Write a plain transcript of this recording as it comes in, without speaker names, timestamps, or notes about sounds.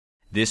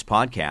This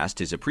podcast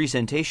is a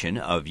presentation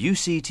of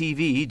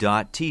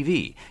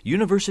UCTV.tv,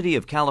 University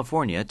of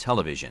California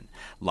Television.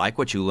 Like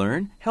what you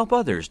learn? Help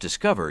others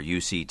discover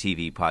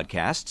UCTV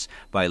podcasts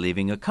by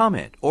leaving a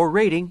comment or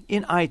rating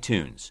in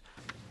iTunes.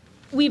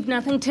 We've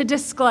nothing to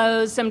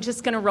disclose. I'm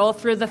just going to roll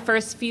through the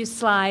first few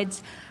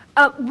slides.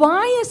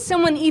 Why is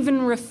someone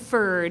even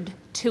referred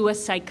to a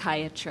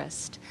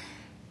psychiatrist?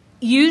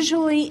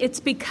 Usually it's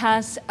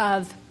because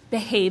of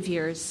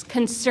behaviors,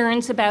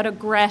 concerns about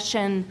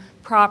aggression,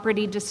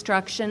 property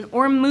destruction,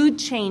 or mood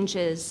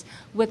changes,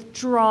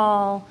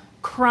 withdrawal,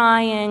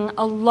 crying,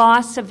 a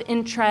loss of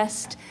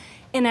interest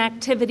in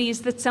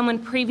activities that someone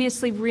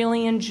previously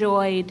really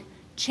enjoyed,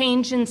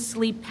 change in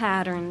sleep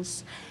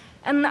patterns.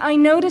 And I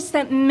noticed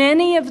that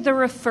many of the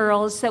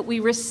referrals that we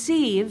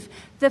receive,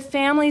 the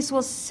families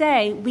will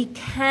say, we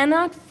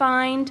cannot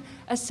find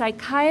a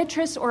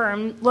psychiatrist or a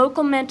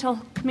local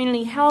mental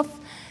community health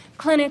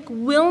clinic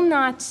will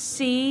not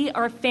see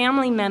our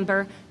family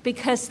member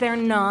because they're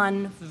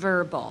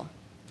nonverbal.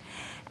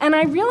 And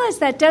I realize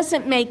that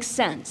doesn't make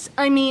sense.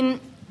 I mean,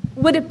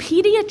 would a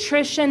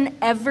pediatrician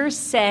ever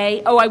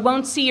say, I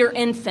won't see your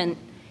infant,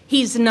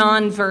 he's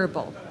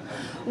nonverbal?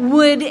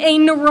 Would a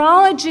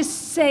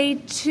neurologist say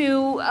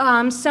to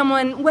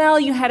someone, well,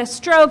 you had a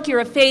stroke,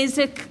 you're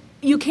aphasic,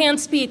 you can't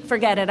speak,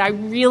 forget it, I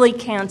really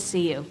can't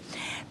see you?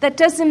 That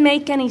doesn't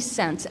make any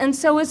sense. And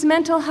so as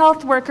mental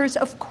health workers,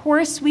 of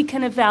course we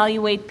can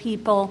evaluate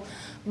people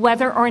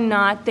whether or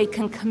not they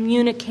can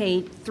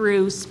communicate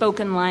through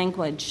spoken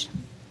language.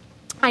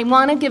 I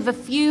want to give a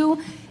few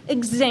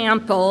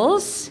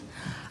examples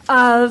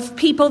of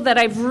people that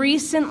I've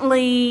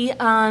recently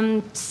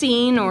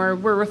seen or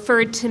were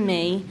referred to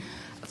me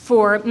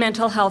for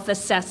mental health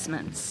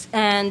assessments.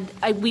 And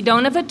we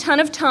don't have a ton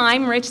of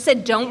time. Rich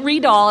said don't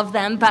read all of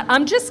them, but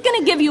I'm just going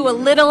to give you a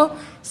little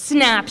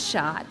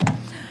snapshot.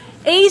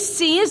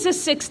 AC is a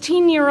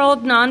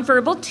 16-year-old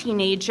nonverbal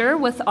teenager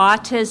with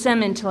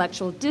autism,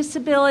 intellectual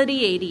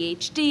disability,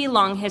 ADHD,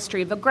 long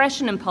history of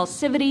aggression,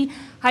 impulsivity,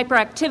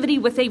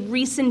 hyperactivity, with a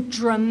recent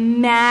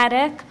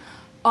dramatic,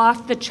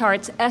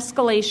 off-the-charts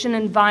escalation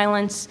in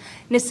violence,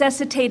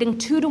 necessitating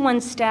 2-to-1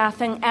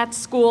 staffing at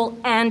school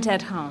and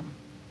at home.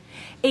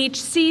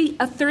 HC,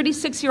 a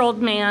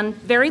 36-year-old man,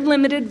 very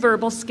limited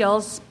verbal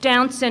skills,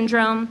 Down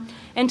syndrome,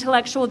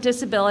 intellectual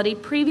disability,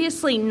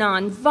 previously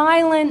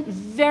nonviolent,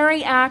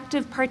 very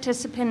active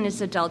participant in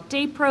his adult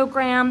day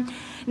program.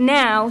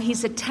 Now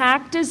he's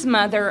attacked his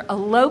mother,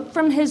 eloped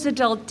from his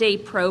adult day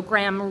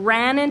program,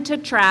 ran into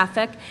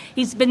traffic.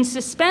 He's been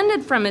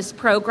suspended from his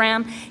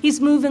program.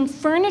 He's moving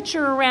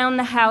furniture around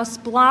the house,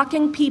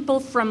 blocking people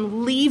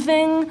from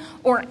leaving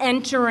or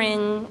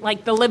entering,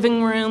 like the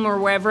living room or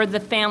wherever the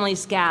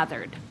family's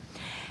gathered.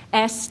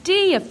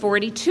 SD, a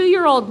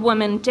 42-year-old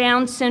woman,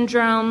 Down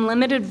syndrome,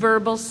 limited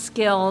verbal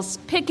skills,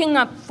 picking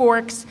up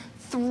forks,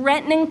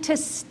 threatening to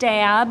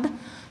stab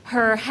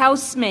her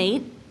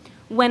housemate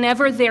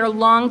whenever their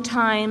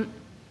longtime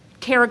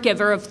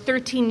caregiver of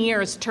 13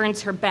 years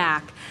turns her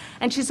back.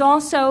 And she's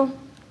also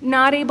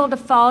not able to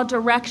follow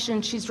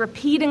directions. She's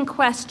repeating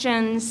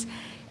questions,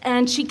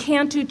 and she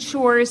can't do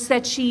chores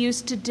that she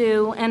used to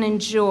do and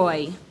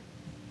enjoy.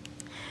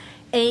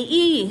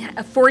 AE,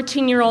 a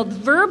 14-year-old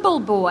verbal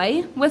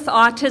boy with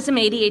autism,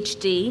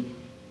 ADHD,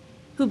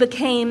 who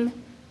became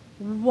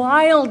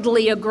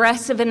wildly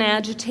aggressive and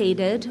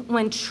agitated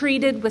when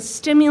treated with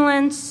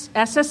stimulants,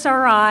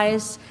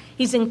 SSRIs.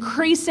 He's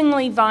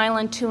increasingly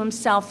violent to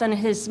himself and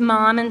his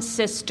mom and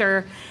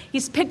sister.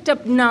 He's picked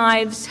up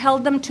knives,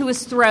 held them to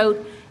his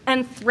throat,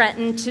 and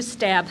threatened to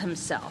stab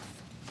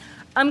himself.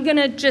 I'm going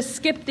to just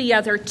skip the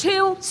other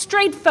two.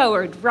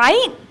 Straightforward,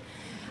 right?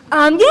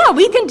 Yeah,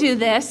 we can do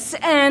this.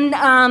 And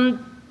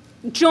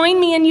join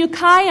me in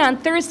Ukiah on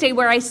Thursday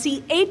where I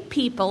see 8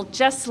 people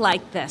just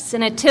like this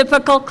in a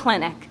typical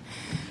clinic.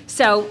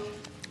 So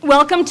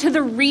welcome to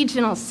the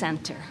Regional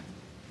Center.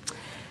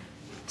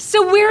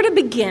 So where to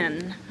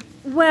begin?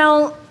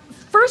 Well,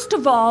 first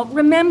of all,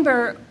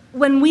 remember,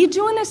 when we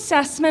do an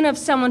assessment of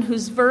someone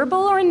who's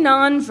verbal or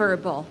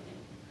nonverbal,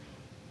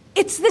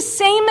 it's the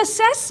same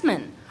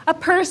assessment. A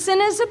person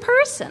is a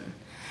person.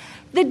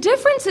 The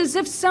difference is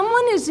if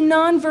someone is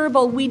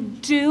nonverbal, we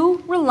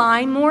do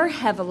rely more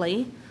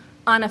heavily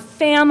on a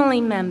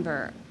family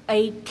member,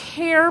 a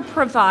care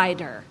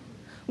provider.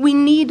 We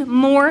need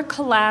more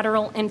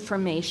collateral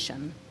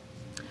information.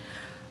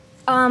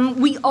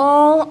 We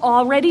all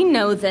already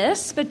know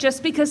this, but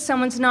just because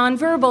someone's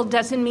nonverbal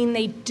doesn't mean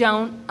they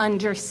don't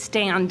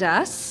understand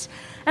us.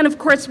 And of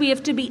course, we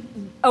have to be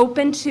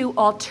open to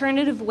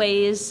alternative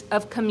ways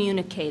of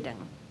communicating.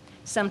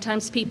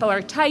 Sometimes people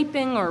are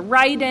typing or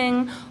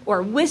writing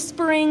or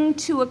whispering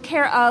to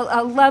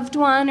a loved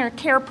one or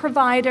care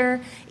provider.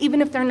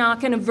 Even if they're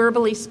not going to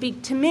verbally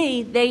speak to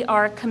me, they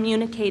are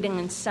communicating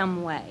in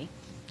some way.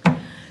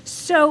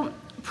 So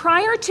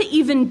prior to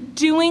even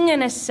doing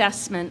an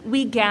assessment,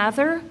 we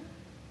gather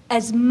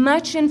as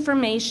much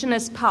information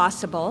as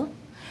possible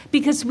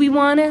because we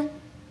want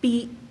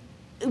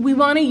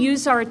to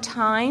use our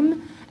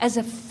time as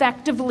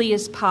effectively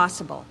as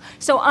possible.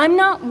 So I'm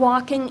not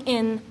walking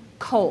in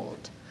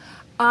cold.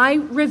 I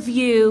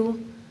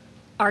review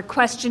our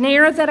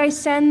questionnaire that I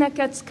send that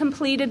gets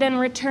completed and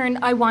returned.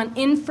 I want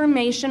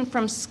information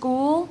from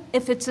school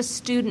if it's a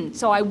student.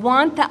 So I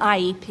want the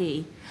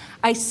IEP.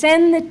 I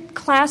send the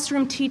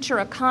classroom teacher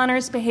a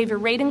Connors behavior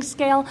rating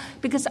scale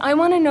because I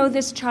want to know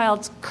this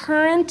child's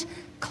current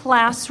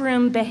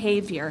classroom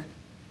behavior.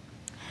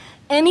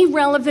 Any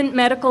relevant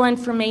medical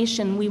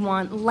information, we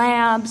want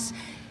labs.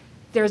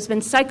 There's been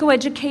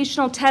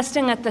psychoeducational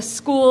testing at the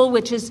school,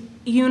 which is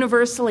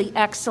universally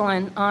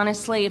excellent,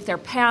 honestly, if they're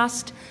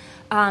passed.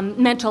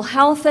 Mental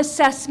health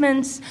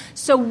assessments.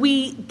 So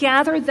we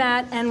gather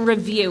that and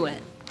review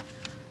it.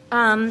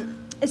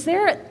 Is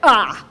there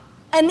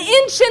an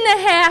inch and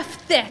a half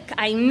thick?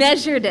 I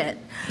measured it.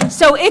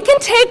 So it can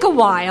take a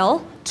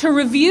while to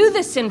review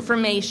this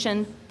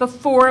information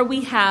before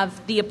we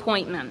have the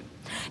appointment.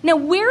 Now,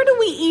 where do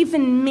we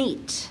even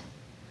meet?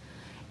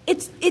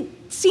 It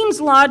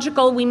seems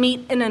logical we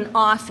meet in an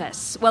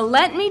office. Well,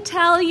 let me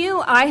tell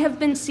you, I have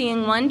been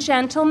seeing one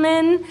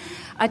gentleman,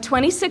 a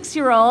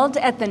 26-year-old,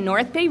 at the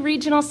North Bay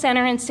Regional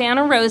Center in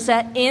Santa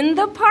Rosa in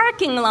the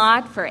parking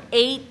lot for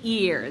 8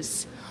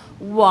 years.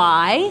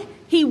 Why?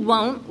 He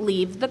won't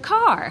leave the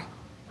car.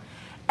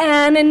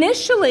 And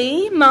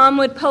initially, Mom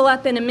would pull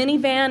up in a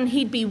minivan.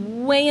 He'd be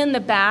way in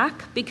the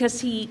back because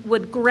he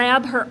would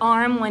grab her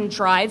arm when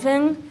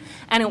driving,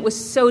 and it was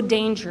so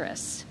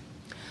dangerous.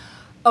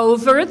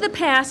 Over the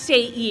past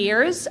 8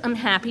 years, I'm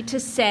happy to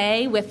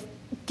say, with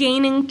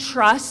gaining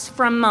trust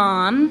from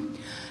Mom,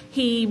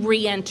 he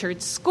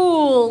re-entered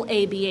school,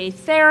 ABA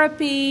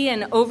therapy,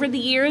 and over the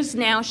years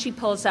now she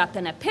pulls up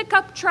in a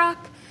pickup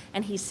truck,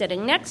 and he's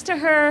sitting next to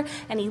her,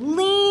 and he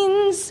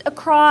leans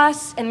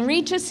across and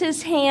reaches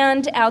his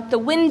hand out the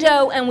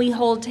window, and we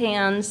hold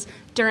hands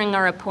during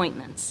our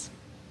appointments.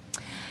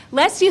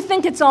 Lest you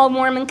think it's all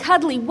warm and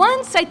cuddly,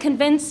 once I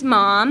convinced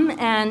Mom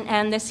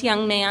and this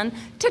young man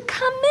to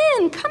come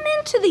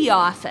into the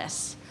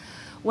office.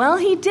 Well,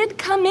 he did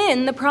come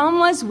in. The problem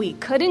was we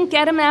couldn't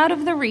get him out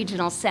of the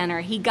regional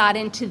center. He got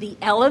into the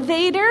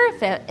elevator.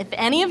 If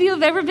any of you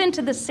have ever been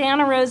to the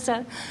Santa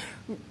Rosa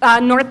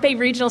North Bay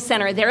Regional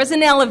Center, there is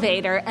an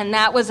elevator, and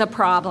that was a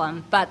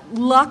problem. But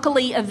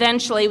luckily,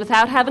 eventually,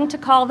 without having to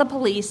call the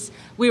police,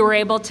 we were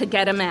able to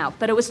get him out.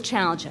 But it was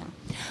challenging.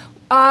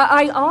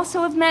 I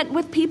also have met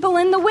with people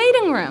in the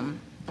waiting room.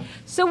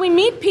 So we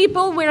meet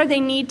people where they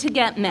need to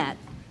get met.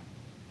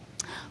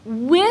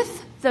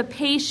 With the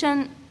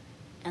patient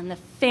and the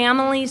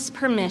family's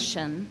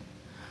permission,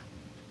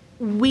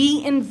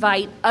 we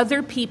invite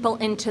other people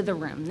into the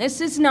room.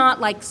 This is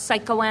not like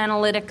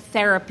psychoanalytic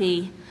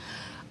therapy.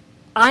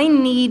 I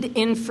need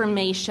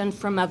information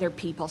from other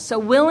people. So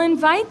we'll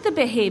invite the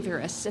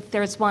behaviorists if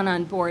there's one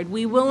on board.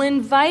 We will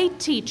invite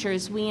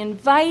teachers. We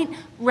invite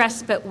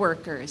respite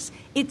workers.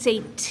 It's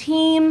a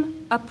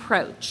team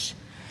approach.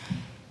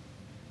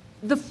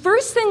 The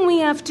first thing we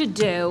have to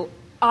do,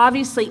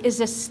 obviously, is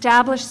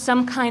establish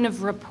some kind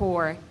of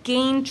rapport,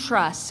 gain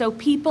trust, so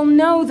people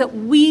know that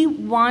we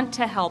want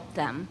to help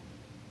them.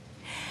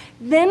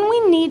 Then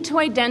we need to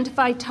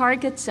identify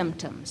target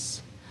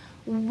symptoms.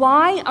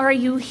 Why are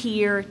you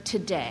here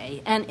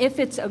today? And if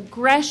it's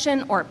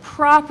aggression or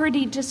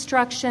property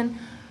destruction,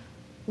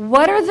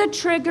 what are the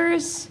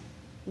triggers?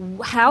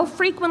 How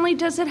frequently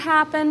does it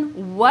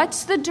happen?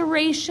 What's the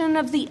duration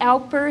of the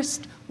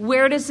outburst?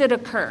 Where does it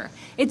occur?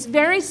 It's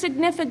very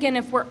significant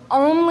if we're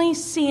only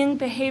seeing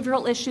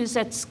behavioral issues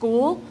at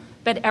school,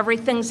 but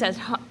everything's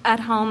at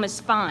home is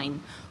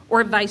fine,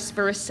 or vice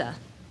versa.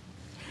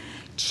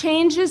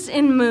 Changes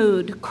in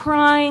mood,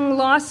 crying,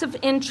 loss of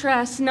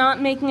interest,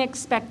 not making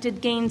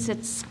expected gains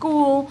at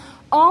school,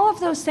 all of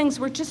those things,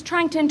 we're just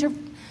trying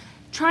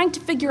to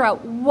figure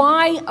out,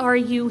 why are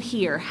you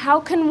here? How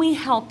can we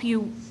help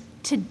you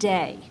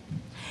today?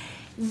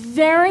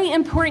 Very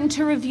important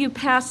to review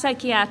past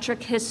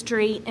psychiatric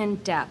history in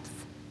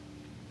depth.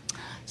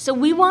 So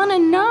we want to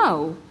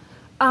know,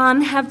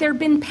 have there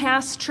been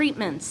past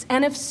treatments?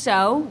 And if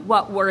so,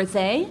 what were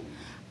they?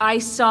 I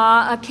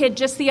saw a kid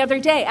just the other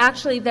day,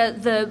 actually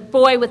the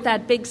boy with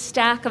that big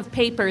stack of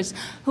papers,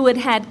 who had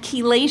had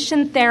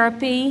chelation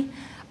therapy,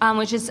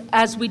 which is,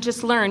 as we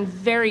just learned,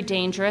 very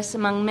dangerous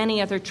among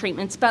many other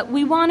treatments. But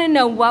we want to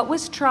know what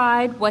was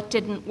tried, what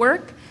didn't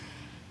work.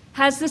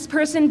 Has this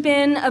person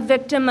been a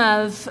victim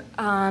of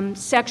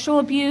sexual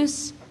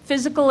abuse,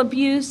 physical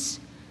abuse?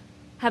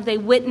 Have they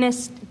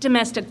witnessed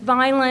domestic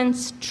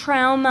violence,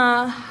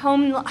 trauma,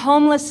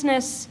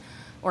 homelessness,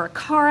 or a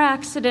car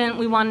accident?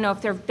 We want to know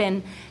if there have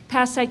been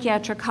past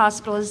psychiatric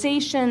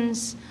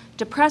hospitalizations,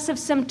 depressive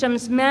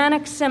symptoms,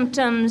 manic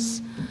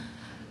symptoms.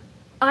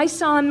 I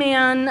saw a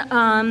man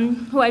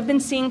who I've been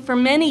seeing for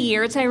many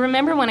years. I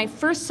remember when I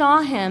first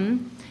saw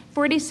him,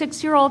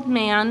 46-year-old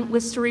man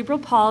with cerebral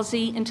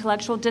palsy,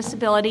 intellectual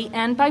disability,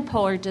 and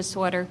bipolar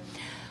disorder.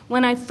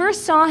 When I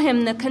first saw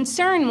him, the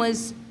concern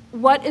was,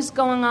 what is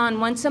going on?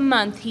 Once a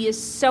month, he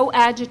is so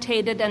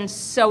agitated and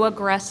so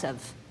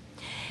aggressive.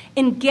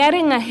 In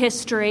getting a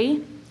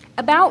history,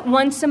 about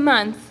once a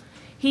month,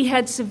 he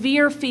had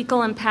severe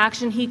fecal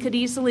impaction. He could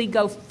easily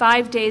go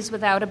 5 days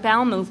without a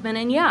bowel movement,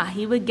 and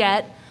he would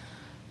get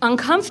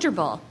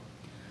uncomfortable.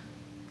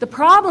 The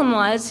problem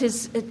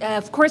was,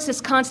 of course,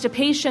 his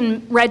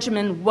constipation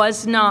regimen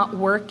was not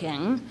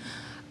working,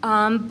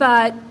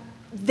 but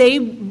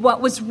what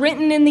was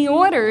written in the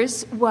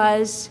orders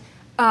was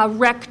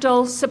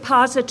rectal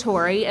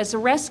suppository as a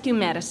rescue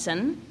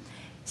medicine.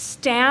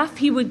 Staff,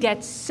 he would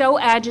get so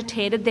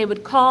agitated, they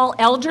would call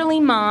elderly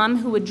mom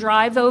who would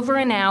drive over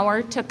an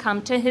hour to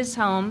come to his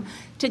home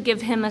to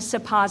give him a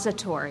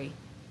suppository.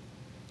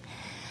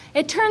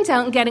 It turns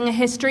out, in getting a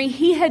history,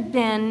 he had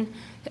been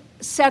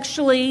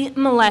sexually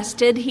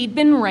molested. He'd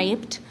been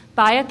raped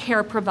by a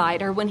care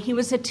provider when he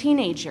was a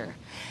teenager.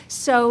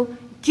 So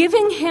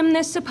giving him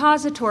this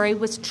suppository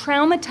was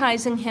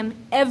traumatizing him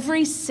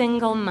every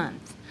single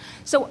month.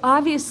 So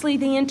obviously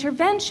the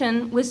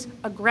intervention was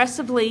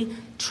aggressively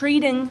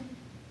treating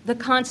the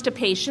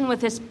constipation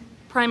with his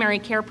primary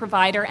care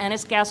provider and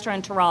his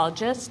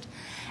gastroenterologist,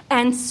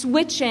 and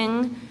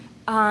switching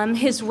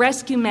his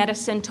rescue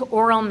medicine to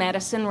oral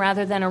medicine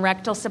rather than a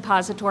rectal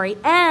suppository,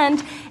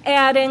 and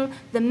adding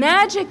the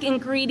magic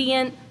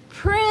ingredient,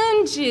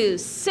 prune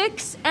juice,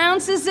 6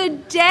 ounces a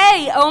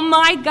day. Oh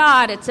my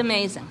God, it's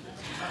amazing.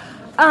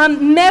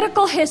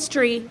 Medical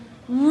history,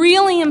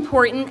 really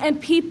important, and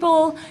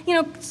people,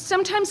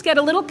 sometimes get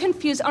a little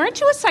confused.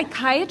 Aren't you a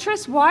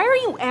psychiatrist? Why are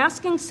you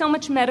asking so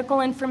much medical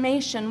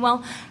information?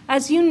 Well,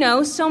 as you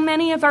know, so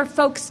many of our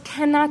folks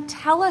cannot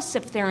tell us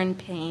if they're in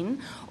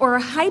pain or are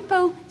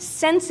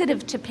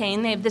hyposensitive to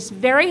pain. They have this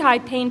very high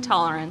pain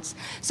tolerance.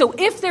 So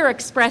if they're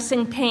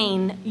expressing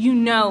pain,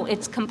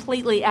 it's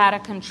completely out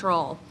of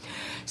control.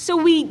 So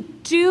we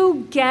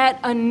do get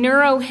a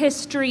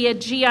neurohistory, a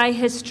GI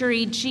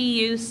history,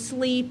 GU,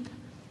 sleep,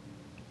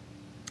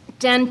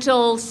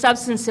 dental,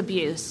 substance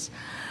abuse.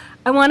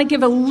 I want to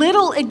give a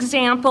little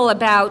example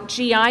about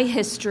GI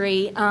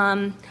history.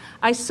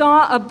 I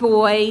saw a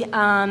boy,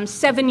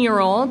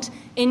 7-year-old,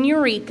 in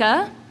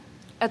Eureka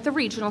at the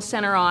regional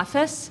center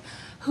office,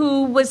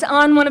 who was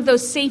on one of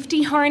those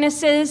safety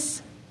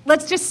harnesses,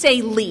 let's just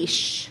say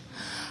leash.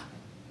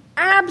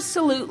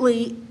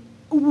 Absolutely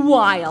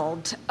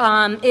wild.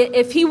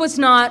 If he was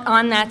not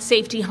on that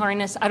safety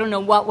harness, I don't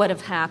know what would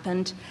have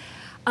happened.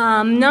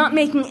 Not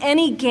making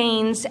any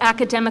gains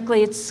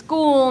academically at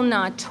school,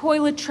 not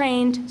toilet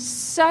trained,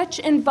 such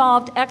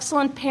involved,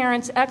 excellent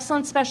parents,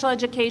 excellent special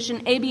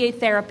education, ABA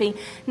therapy,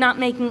 not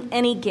making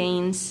any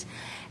gains,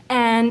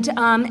 and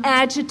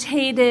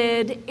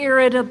agitated,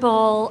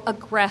 irritable,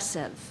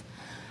 aggressive.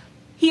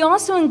 He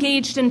also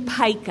engaged in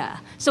pica.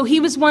 So he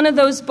was one of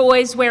those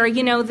boys where,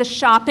 the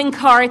shopping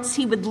carts,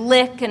 he would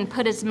lick and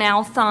put his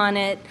mouth on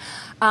it.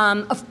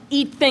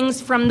 Eat things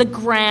from the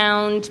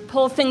ground,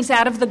 pull things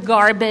out of the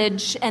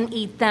garbage and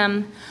eat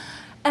them.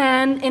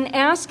 And in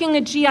asking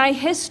a GI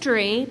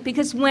history,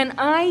 because when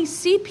I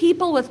see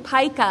people with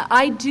pica,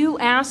 I do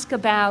ask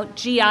about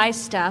GI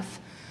stuff.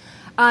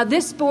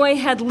 This boy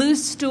had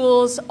loose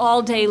stools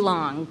all day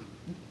long,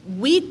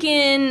 week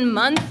in,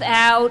 month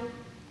out.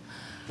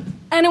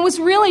 And it was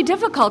really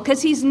difficult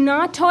because he's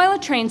not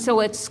toilet trained. So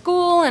at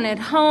school and at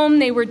home,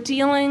 they were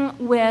dealing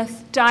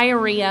with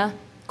diarrhea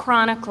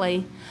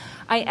chronically.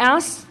 I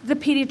asked the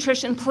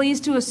pediatrician, please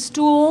do a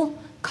stool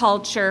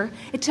culture.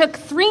 It took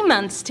 3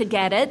 months to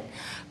get it,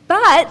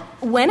 but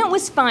when it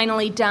was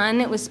finally done,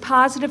 it was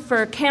positive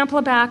for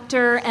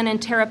Campylobacter and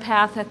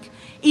enteropathic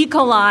E.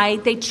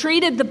 coli. They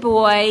treated the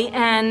boy,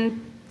 and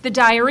the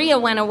diarrhea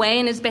went away,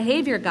 and his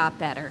behavior got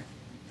better.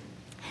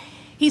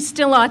 He's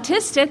still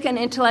autistic and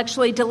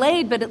intellectually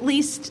delayed, but at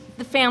least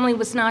the family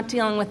was not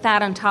dealing with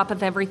that on top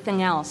of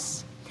everything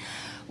else.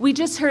 We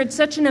just heard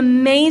such an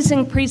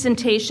amazing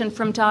presentation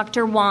from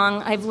Dr.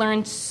 Wong. I've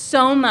learned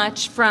so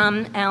much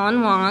from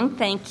Alan Wong.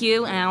 Thank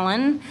you,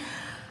 Alan.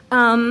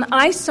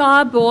 I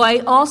saw a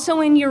boy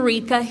also in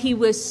Eureka. He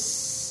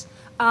was,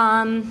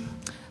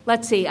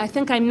 I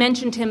think I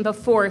mentioned him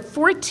before,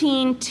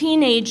 14,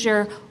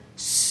 teenager,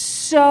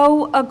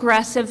 so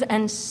aggressive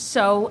and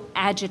so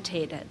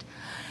agitated.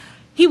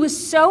 He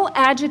was so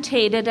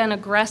agitated and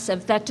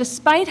aggressive that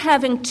despite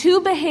having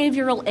 2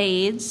 behavioral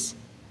aides,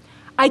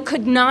 I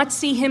could not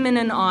see him in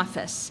an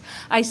office.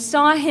 I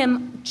saw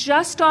him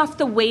just off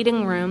the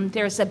waiting room.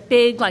 There's a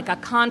big, a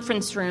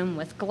conference room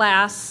with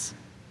glass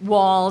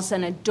walls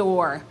and a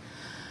door.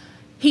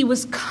 He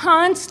was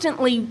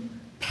constantly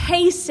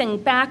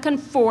pacing back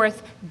and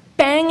forth,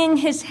 banging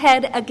his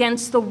head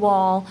against the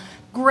wall,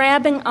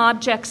 grabbing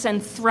objects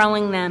and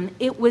throwing them.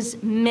 It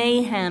was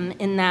mayhem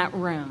in that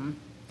room.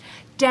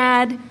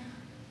 Dad,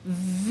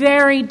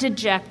 very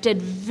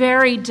dejected,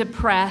 very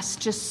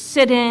depressed, just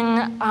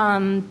sitting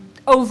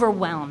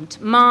overwhelmed.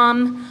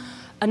 Mom,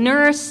 a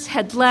nurse,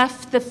 had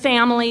left the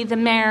family, the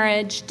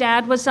marriage.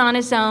 Dad was on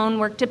his own,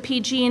 worked at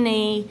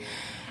PG&E.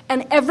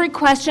 And every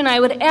question I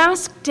would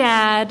ask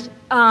Dad,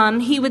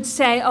 he would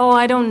say,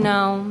 I don't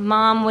know.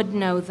 Mom would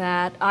know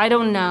that. I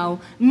don't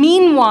know.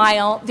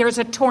 Meanwhile, there's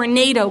a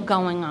tornado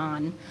going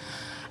on.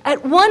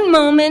 At one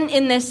moment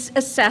in this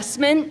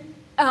assessment,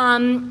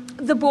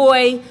 the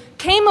boy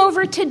came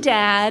over to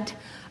Dad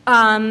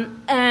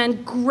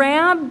and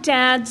grabbed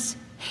Dad's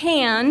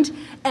hand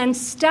and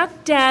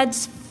stuck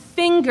Dad's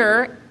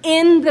finger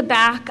in the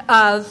back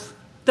of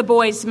the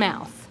boy's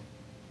mouth.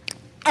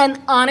 And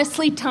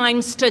honestly,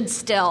 time stood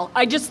still.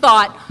 I just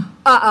thought,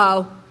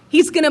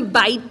 he's going to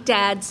bite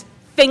Dad's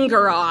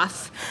finger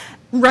off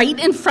right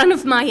in front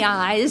of my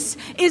eyes.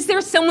 Is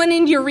there someone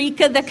in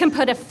Eureka that can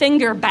put a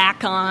finger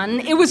back on?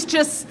 It was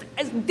just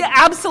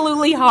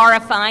absolutely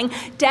horrifying.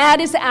 Dad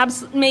is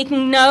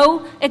making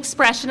no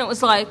expression. It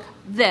was like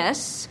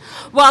this,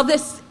 while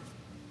this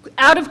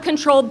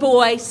out-of-control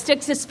boy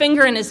sticks his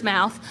finger in his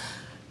mouth.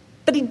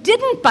 But he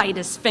didn't bite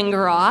his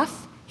finger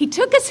off. He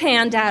took his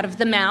hand out of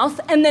the mouth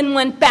and then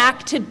went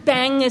back to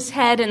banging his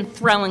head and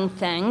throwing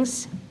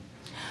things.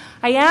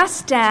 I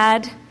asked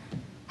Dad,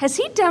 has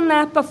he done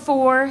that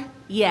before?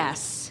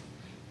 Yes.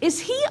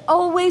 Is he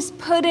always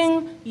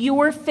putting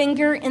your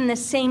finger in the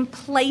same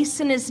place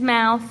in his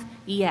mouth?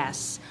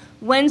 Yes.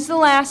 When's the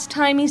last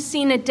time he's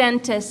seen a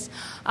dentist?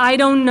 I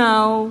don't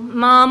know.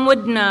 Mom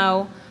would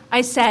know.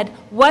 I said,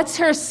 what's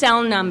her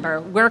cell number?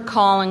 We're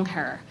calling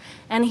her.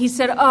 And he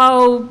said, if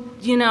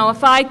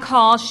I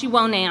call, she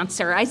won't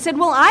answer. I said,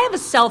 well, I have a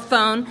cell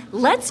phone.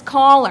 Let's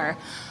call her.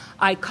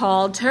 I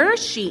called her.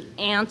 She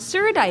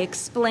answered. I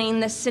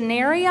explained the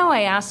scenario.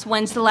 I asked,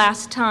 when's the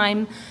last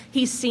time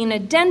he's seen a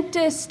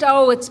dentist?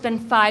 Oh, it's been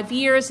 5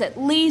 years at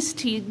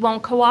least. He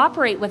won't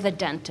cooperate with a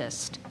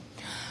dentist.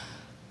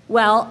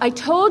 Well, I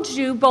told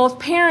you both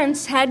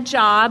parents had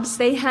jobs.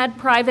 They had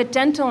private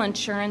dental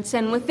insurance.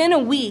 And within a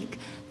week,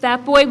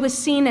 that boy was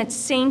seen at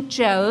St.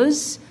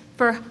 Joe's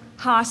for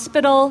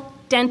hospital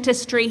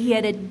dentistry. He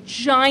had a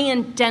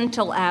giant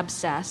dental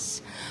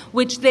abscess,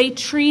 which they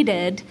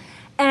treated,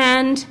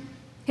 and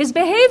his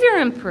behavior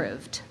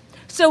improved.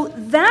 So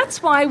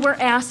that's why we're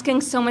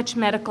asking so much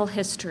medical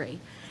history.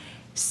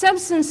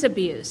 Substance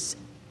abuse.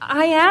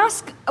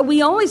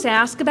 We always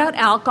ask about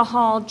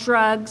alcohol,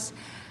 drugs,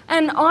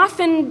 and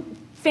often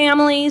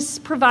families,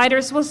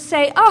 providers will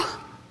say,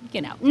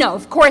 no,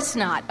 of course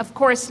not, of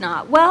course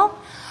not. Well,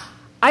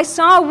 I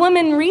saw a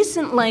woman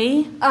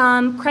recently,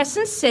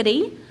 Crescent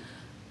City,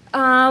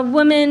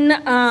 woman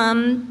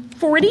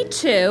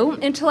 42,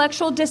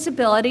 intellectual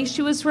disability.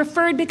 She was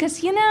referred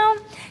because,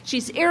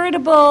 she's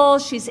irritable,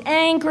 she's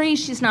angry,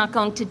 she's not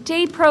going to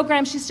date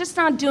programs, she's just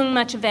not doing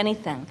much of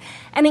anything.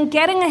 And in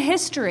getting a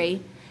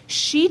history,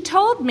 she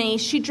told me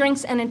she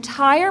drinks an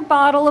entire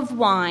bottle of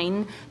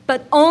wine,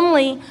 but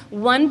only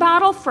 1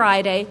 bottle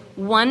Friday,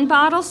 1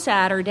 bottle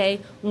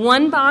Saturday,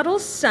 1 bottle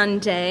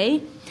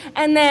Sunday,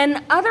 and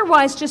then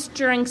otherwise just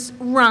drinks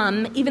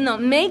rum, even though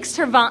it makes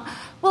her vomit.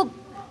 Well,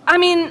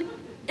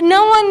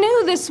 no one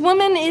knew this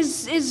woman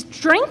is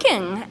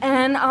drinking,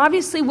 and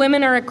obviously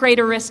women are at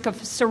greater risk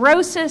of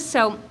cirrhosis.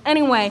 So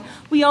anyway,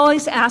 we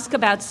always ask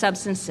about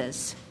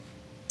substances.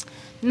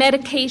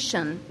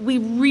 Medication. We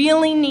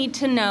really need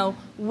to know,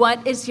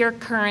 what is your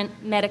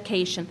current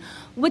medication?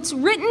 What's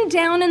written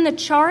down in the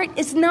chart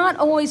is not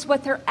always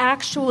what they're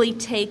actually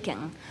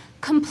taking.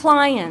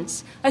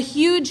 Compliance, a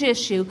huge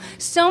issue.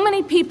 So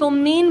many people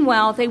mean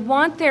well. They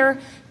want their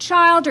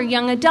child or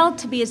young adult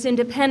to be as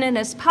independent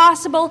as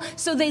possible,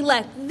 so they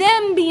let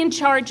them be in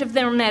charge of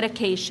their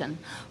medication.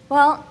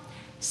 Well,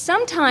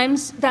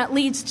 sometimes that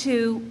leads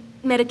to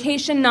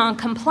medication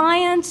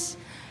noncompliance,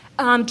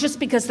 just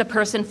because the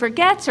person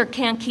forgets or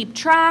can't keep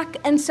track,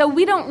 and so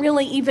we don't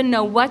really even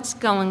know what's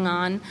going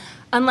on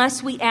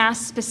unless we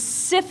ask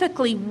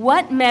specifically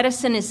what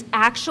medicine is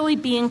actually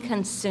being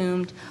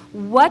consumed,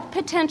 what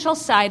potential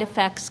side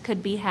effects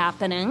could be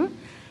happening,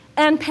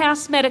 and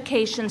past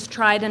medications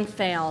tried and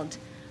failed.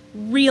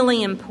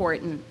 Really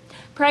important.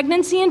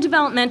 Pregnancy and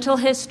developmental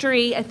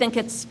history, I think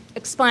it's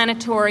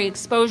explanatory.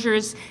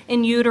 Exposures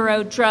in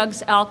utero,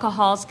 drugs,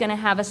 alcohol is going to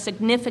have a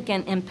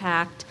significant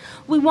impact.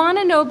 We want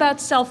to know about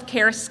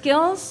self-care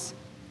skills,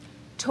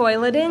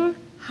 toileting,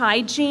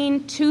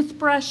 hygiene,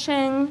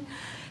 toothbrushing,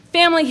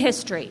 family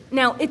history.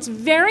 Now, it's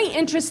very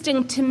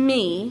interesting to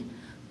me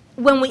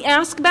when we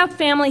ask about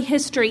family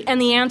history and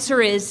the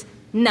answer is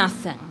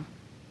nothing.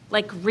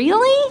 Like,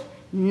 really?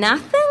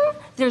 Nothing?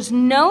 There's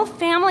no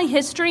family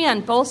history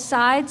on both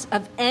sides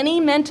of any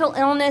mental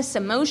illness,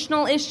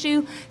 emotional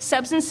issue,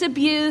 substance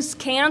abuse,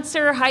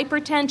 cancer,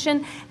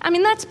 hypertension.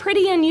 That's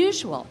pretty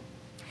unusual.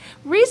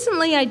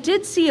 Recently, I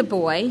did see a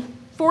boy,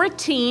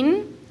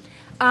 14,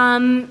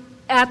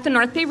 at the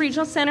North Bay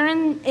Regional Center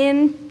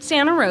in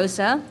Santa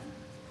Rosa.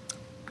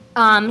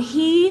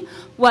 He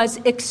was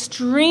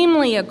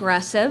extremely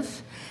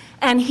aggressive,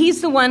 and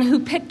he's the one who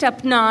picked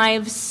up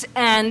knives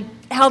and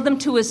held them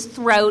to his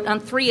throat on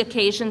 3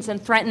 occasions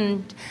and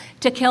threatened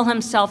to kill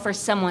himself or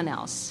someone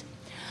else.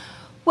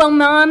 Well,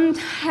 Mom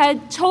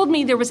had told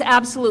me there was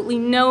absolutely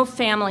no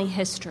family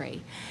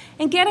history.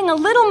 And getting a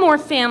little more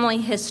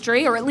family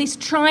history, or at least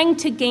trying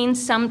to gain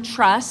some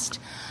trust,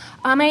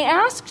 I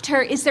asked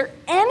her, is there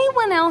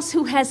anyone else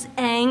who has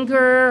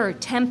anger or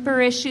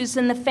temper issues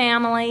in the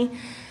family?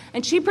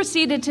 And she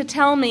proceeded to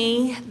tell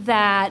me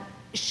that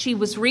she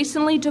was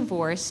recently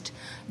divorced,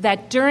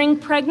 that during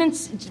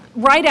pregnancy,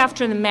 right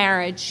after the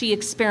marriage, she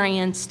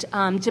experienced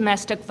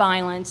domestic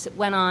violence. It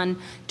went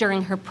on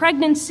during her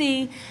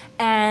pregnancy,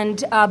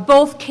 and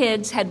both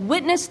kids had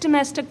witnessed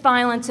domestic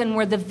violence and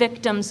were the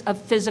victims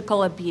of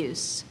physical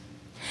abuse.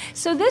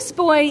 So this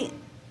boy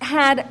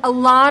had a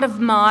lot of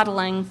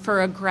modeling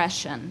for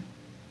aggression.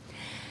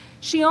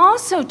 She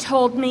also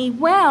told me,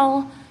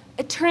 well,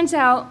 it turns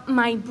out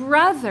my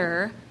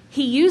brother,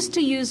 he used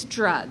to use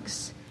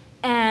drugs.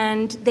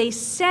 And they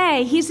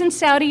say, he's in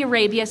Saudi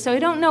Arabia, so I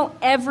don't know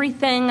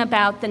everything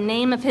about the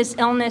name of his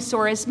illness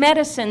or his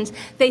medicines.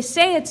 They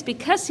say it's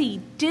because he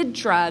did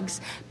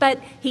drugs, but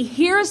he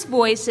hears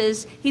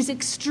voices, he's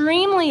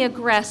extremely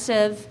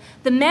aggressive.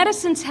 The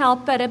medicines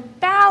help, but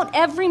about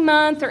every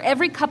month or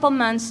every couple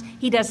months,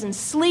 he doesn't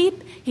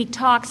sleep, he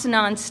talks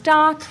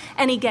nonstop,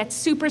 and he gets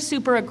super,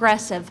 super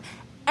aggressive.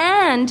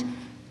 And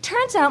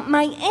turns out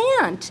my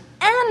aunt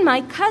and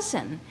my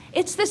cousin,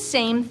 it's the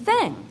same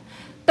thing.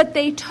 But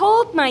they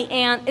told my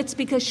aunt it's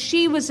because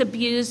she was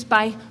abused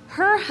by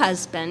her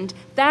husband.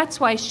 That's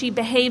why she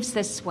behaves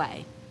this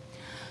way.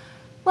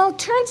 Well, it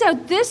turns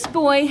out this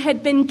boy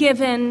had been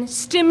given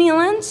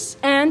stimulants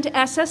and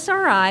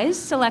SSRIs,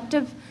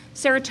 selective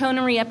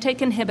serotonin reuptake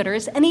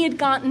inhibitors, and he had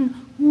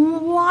gotten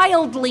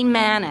wildly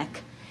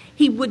manic.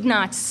 He would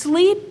not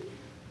sleep,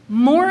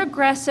 more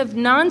aggressive,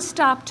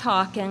 nonstop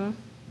talking.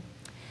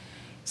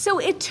 So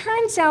it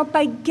turns out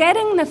by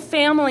getting the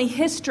family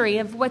history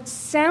of what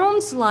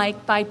sounds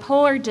like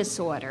bipolar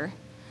disorder,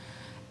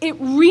 it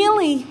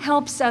really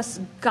helps us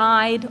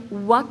guide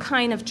what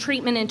kind of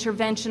treatment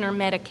intervention or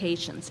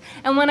medications.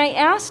 And when I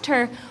asked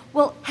her,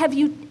 well, have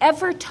you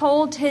ever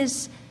told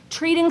his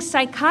treating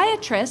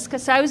psychiatrist,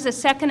 because I was a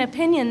second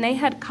opinion, they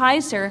had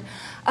Kaiser,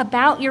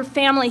 about your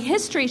family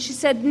history, she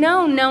said,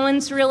 no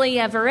one's really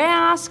ever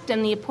asked,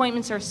 and the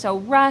appointments are so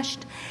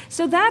rushed.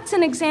 So that's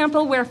an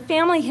example where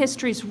family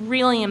history is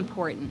really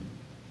important.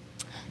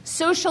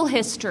 Social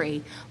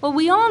history. Well,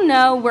 we all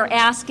know we're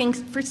asking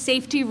for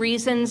safety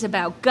reasons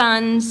about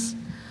guns.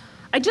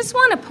 I just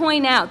want to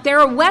point out, there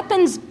are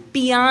weapons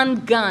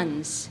beyond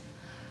guns.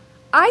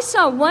 I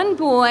saw one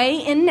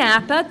boy in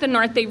Napa at the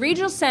North Bay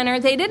Regional Center.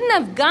 They didn't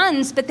have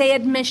guns, but they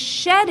had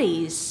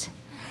machetes.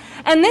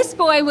 And this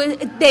boy,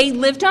 they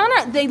live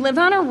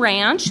on a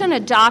ranch, an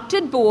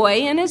adopted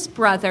boy and his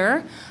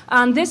brother.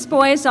 This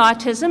boy has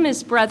autism.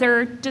 His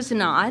brother does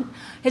not.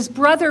 His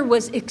brother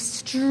was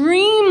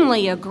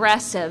extremely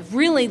aggressive,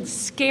 really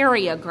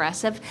scary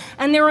aggressive,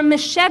 and there were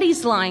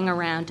machetes lying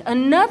around.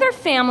 Another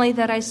family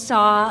that I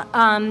saw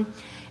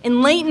in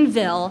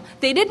Laytonville,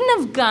 they didn't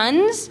have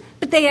guns,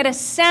 but they had a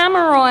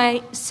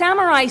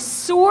samurai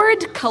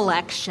sword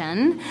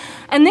collection,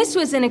 and this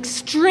was an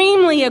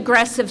extremely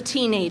aggressive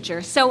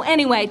teenager. So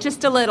anyway,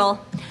 just a little.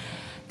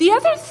 The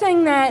other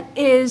thing that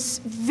is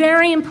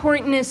very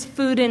important is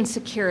food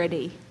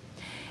insecurity.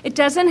 It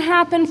doesn't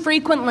happen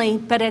frequently,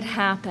 but it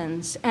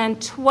happens.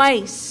 And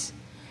twice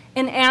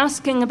in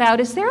asking about,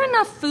 is there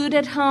enough food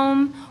at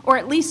home? Or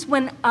at least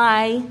when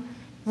I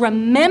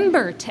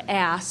remember to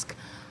ask,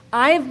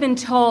 I have been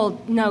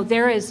told, no,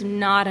 there is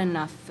not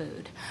enough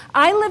food.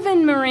 I live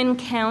in Marin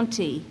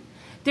County.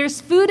 There's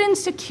food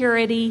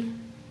insecurity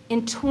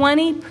in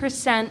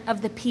 20%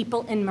 of the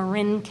people in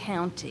Marin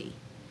County,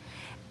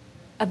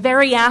 a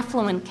very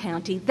affluent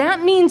county.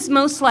 That means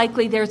most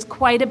likely there's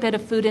quite a bit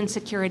of food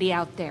insecurity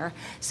out there.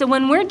 So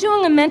when we're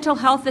doing a mental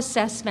health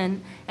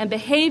assessment and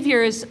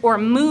behaviors or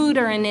mood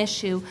are an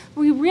issue,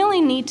 we really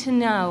need to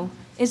know,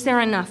 is there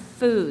enough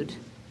food?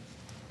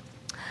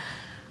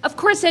 Of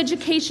course,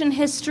 education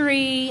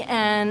history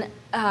and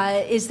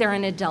is there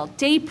an adult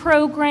day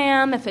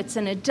program? If it's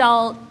an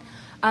adult,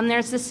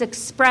 there's this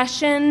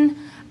expression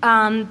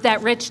that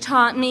Rich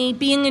taught me,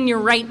 being in your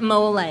right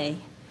mole.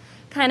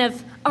 Kind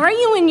of, are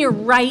you in your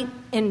right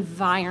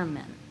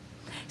environment?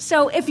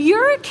 So if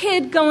you're a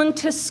kid going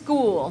to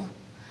school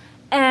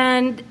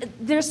and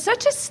there's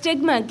such a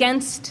stigma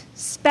against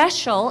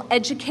special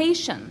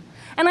education,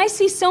 and I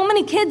see so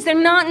many kids, they're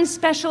not in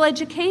special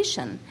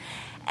education.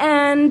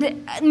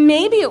 And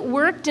maybe it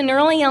worked in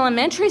early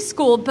elementary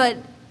school, but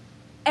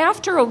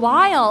after a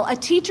while, a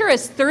teacher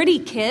has 30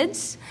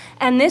 kids,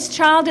 and this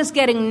child is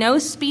getting no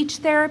speech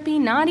therapy,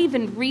 not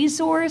even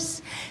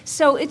resource.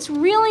 So it's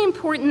really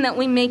important that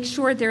we make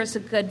sure there's a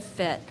good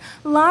fit.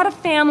 A lot of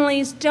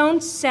families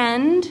don't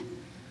send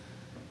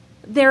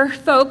their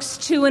folks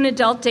to an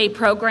adult day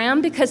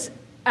program because,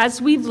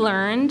 as we've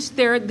learned,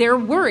 they're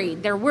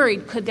worried. They're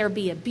worried. Could there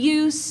be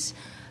abuse?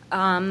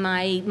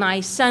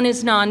 My son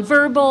is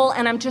nonverbal,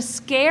 and I'm just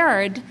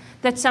scared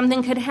that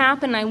something could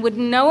happen. I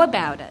wouldn't know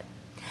about it.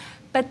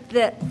 But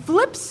the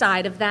flip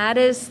side of that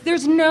is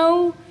there's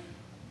no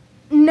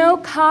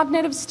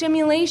cognitive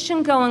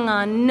stimulation going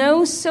on,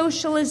 no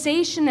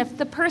socialization. If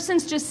the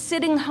person's just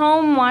sitting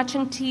home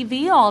watching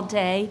TV all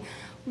day,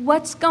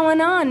 what's going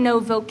on? No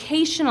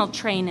vocational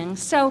training.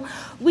 So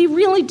we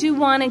really do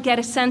want to get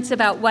a sense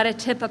about what a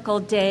typical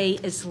day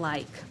is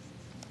like.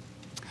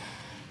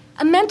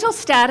 A mental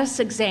status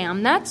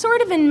exam, that's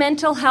sort of in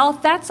mental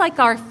health, that's like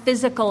our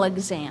physical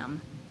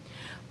exam.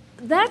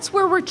 that's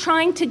where we're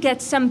trying to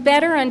get some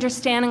better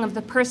understanding of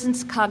the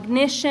person's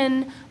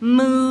cognition,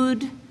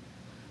 mood.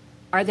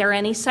 Are there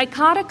any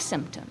psychotic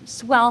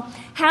symptoms? Well,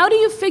 how do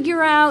you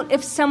figure out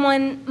if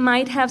someone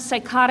might have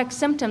psychotic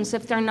symptoms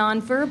if they're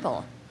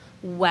nonverbal?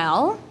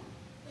 Well,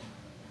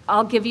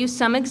 I'll give you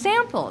some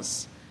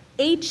examples.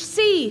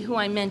 HC, who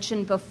I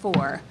mentioned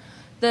before,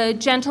 the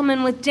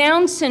gentleman with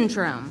Down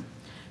syndrome,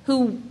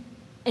 who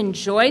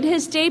enjoyed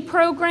his day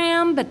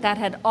program, but that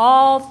had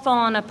all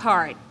fallen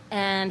apart,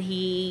 and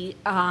he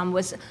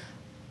was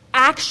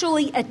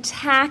actually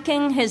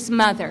attacking his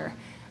mother.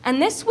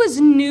 And this was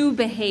new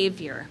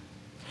behavior.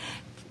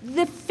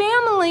 The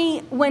family,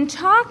 when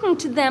talking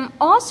to them,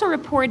 also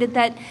reported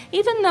that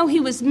even though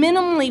he was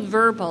minimally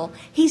verbal,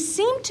 he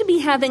seemed to be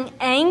having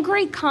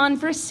angry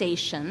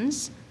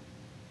conversations,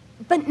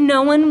 but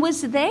no one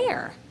was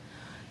there.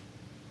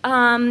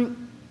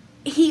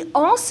 He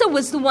also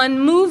was the one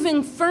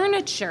moving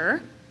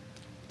furniture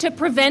to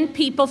prevent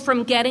people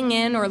from getting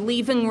in or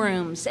leaving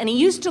rooms. And he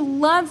used to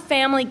love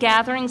family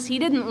gatherings. He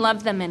didn't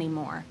love them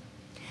anymore.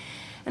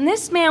 And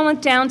this man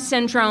with Down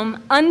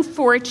syndrome,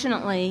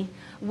 unfortunately,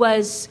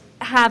 was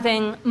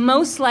having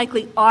most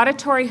likely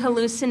auditory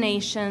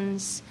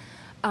hallucinations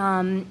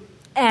and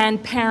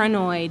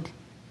paranoid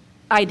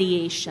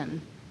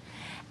ideation.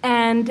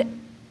 And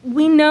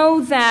we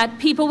know that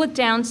people with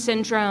Down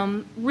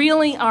syndrome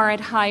really are at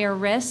higher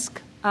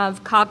risk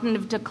of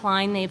cognitive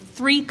decline. They have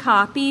 3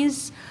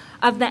 copies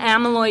of the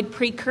amyloid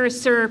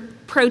precursor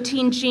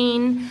protein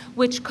gene,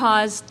 which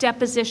cause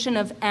deposition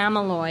of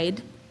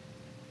amyloid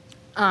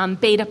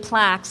beta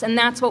plaques, and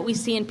that's what we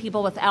see in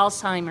people with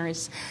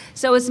Alzheimer's.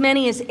 So as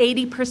many as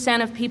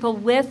 80% of people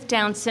with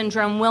Down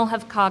syndrome will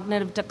have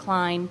cognitive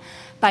decline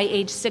by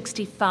age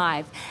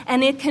 65.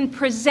 And it can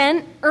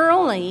present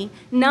early,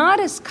 not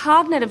as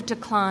cognitive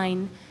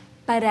decline,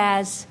 but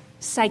as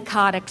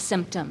psychotic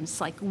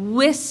symptoms, like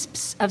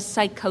wisps of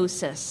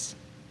psychosis.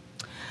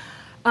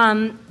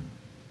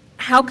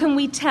 How can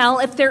we tell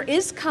if there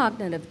is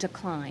cognitive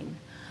decline?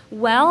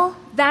 Well,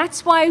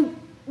 that's why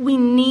we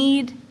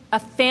need a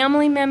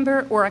family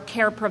member or a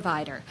care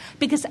provider,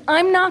 because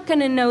I'm not going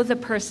to know the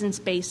person's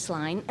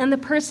baseline, and the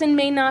person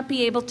may not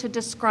be able to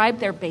describe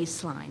their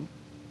baseline.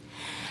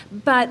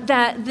 But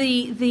that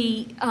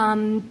the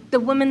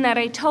woman that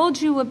I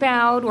told you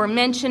about or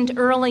mentioned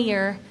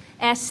earlier,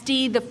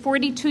 SD, the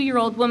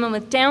 42-year-old woman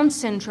with Down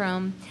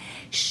syndrome,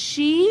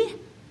 she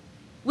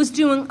was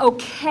doing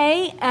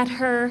okay at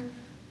her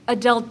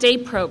adult day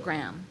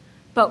program,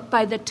 but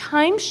by the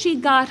time she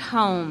got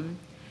home,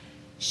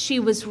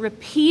 she was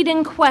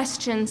repeating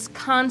questions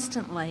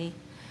constantly.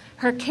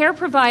 Her care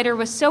provider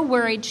was so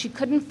worried she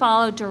couldn't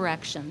follow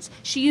directions.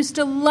 She used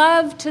to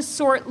love to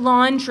sort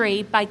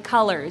laundry by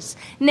colors.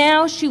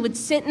 Now she would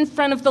sit in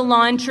front of the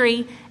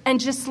laundry and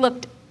just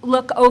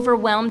look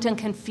overwhelmed and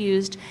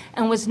confused,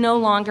 and was no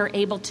longer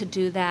able to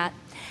do that.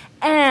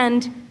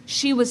 And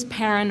she was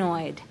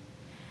paranoid.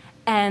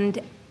 And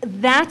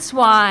that's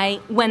why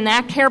when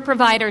that care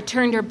provider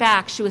turned her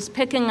back, she was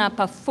picking up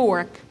a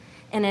fork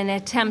in an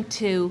attempt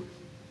to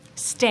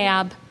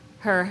stab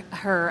her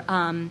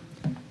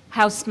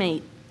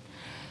housemate.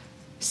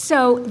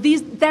 So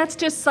that's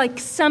just like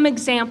some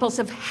examples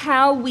of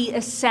how we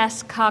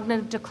assess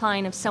cognitive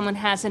decline if someone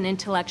has an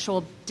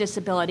intellectual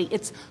disability.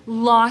 It's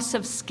loss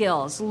of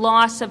skills,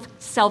 loss of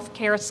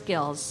self-care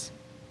skills.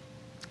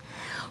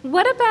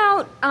 What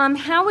about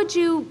how would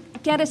you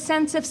get a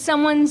sense if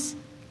someone's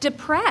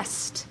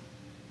depressed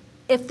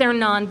if they're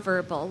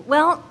nonverbal?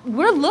 Well,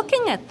 we're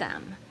looking at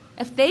them.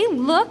 If they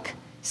look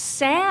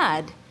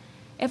sad,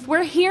 if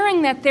we're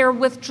hearing that they're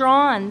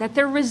withdrawn, that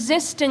they're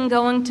resisting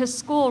going to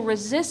school,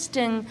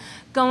 resisting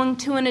going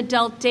to an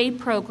adult day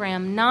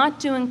program, not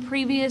doing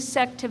previous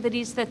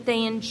activities that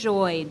they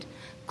enjoyed,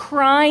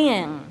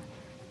 crying,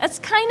 that's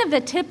kind of a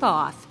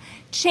tip-off.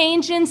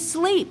 Change in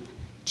sleep,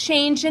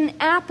 change in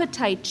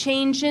appetite,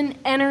 change in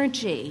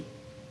energy.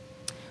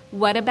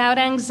 What about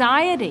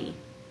anxiety?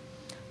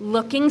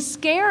 Looking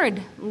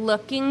scared,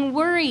 looking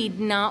worried,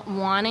 not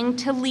wanting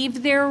to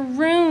leave their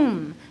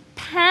room,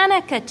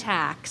 panic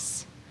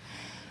attacks.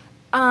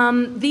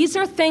 These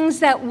are things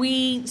that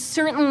we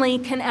certainly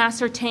can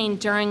ascertain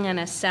during an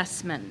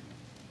assessment.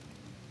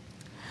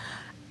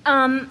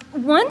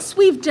 Once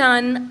we've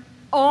done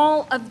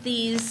all of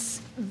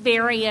these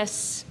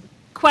various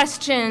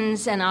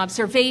questions and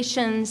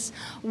observations,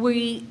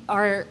 we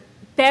are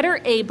better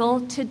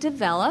able to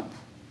develop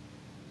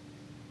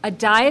a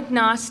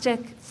diagnostic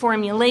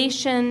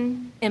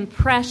formulation,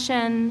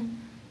 impression,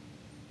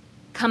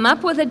 come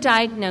up with a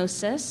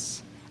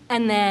diagnosis,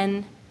 and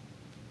then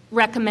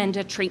recommend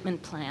a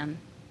treatment plan,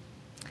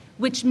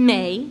 which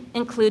may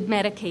include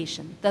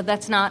medication, though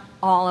that's not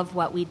all of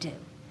what we do.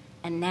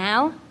 And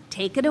now,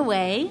 take it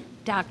away,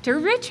 Dr.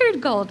 Richard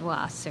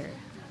Goldwasser.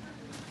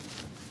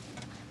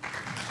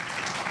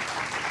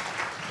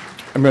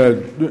 I'm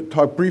going to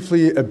talk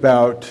briefly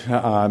about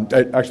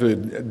actually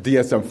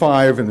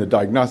DSM-5 and the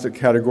diagnostic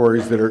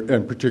categories that are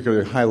in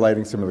particular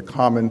highlighting some of the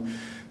common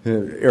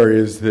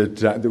areas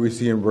that we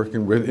see in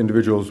working with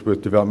individuals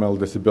with developmental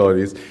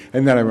disabilities.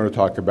 And then I'm going to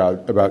talk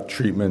about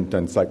treatment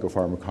and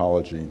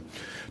psychopharmacology.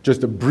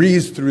 Just a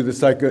breeze through the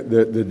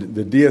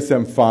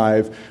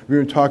DSM-5. We've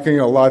been talking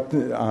a lot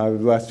the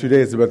last 2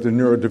 days about the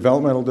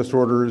neurodevelopmental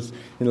disorders,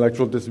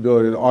 intellectual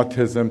disability, and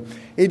autism.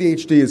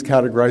 ADHD is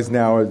categorized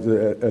now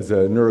as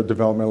a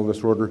neurodevelopmental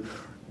disorder.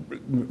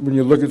 When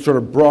you look at sort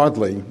of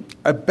broadly,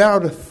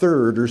 about a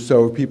third or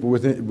so of people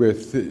with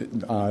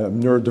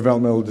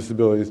neurodevelopmental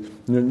disabilities,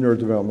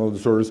 neurodevelopmental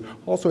disorders,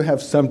 also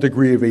have some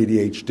degree of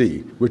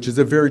ADHD, which is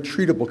a very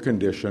treatable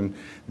condition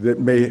that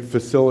may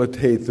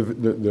facilitate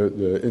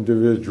the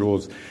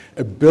individual's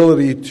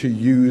ability to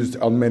use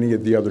many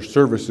of the other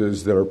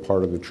services that are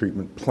part of the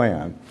treatment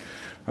plan.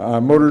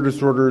 Motor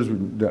disorders,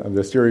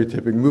 the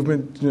stereotypic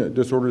movement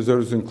disorders,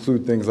 those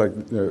include things like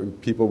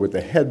people with the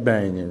head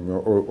banging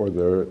or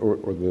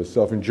the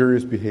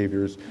self-injurious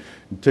behaviors,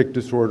 tic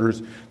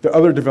disorders. The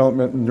other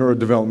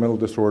neurodevelopmental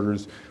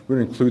disorders would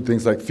include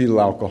things like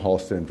fetal alcohol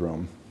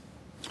syndrome.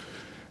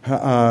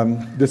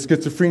 The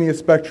schizophrenia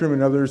spectrum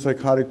and other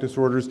psychotic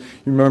disorders.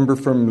 You remember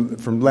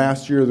from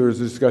last year there was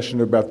a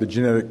discussion about the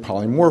genetic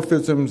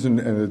polymorphisms and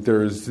that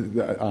there's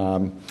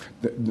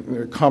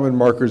common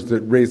markers that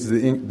raise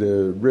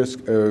the risk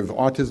of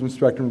autism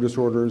spectrum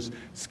disorders,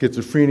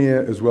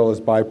 schizophrenia, as well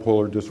as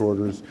bipolar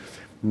disorders.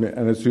 And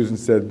as Susan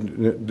said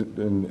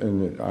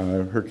in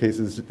her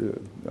cases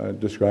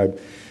described,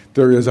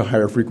 there is a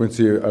higher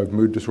frequency of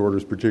mood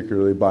disorders,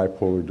 particularly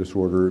bipolar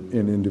disorder,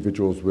 in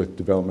individuals with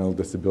developmental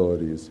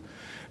disabilities.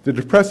 The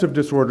depressive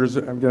disorders,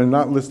 I'm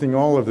not listing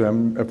all of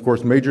them, of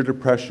course, major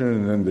depression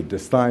and then the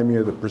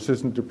dysthymia, the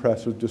persistent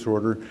depressive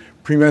disorder,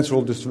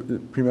 premenstrual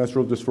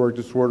dysphoric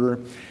disorder,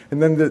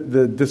 and then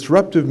the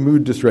disruptive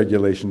mood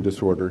dysregulation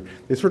disorder.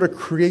 They sort of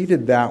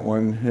created that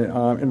one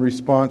in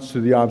response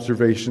to the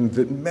observation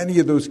that many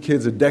of those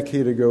kids a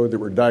decade ago that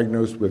were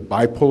diagnosed with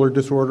bipolar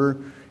disorder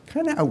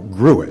kind of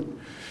outgrew it.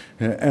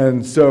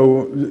 And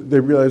so they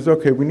realized,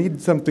 okay, we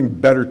need something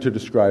better to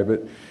describe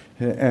it.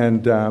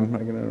 And I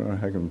don't know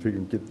how I can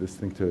get this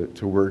thing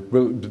to work.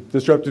 But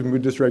disruptive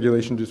mood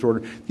dysregulation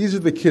disorder, these are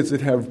the kids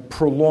that have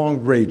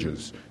prolonged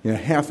rages,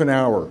 half an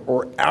hour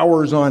or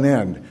hours on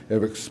end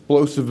of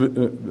explosive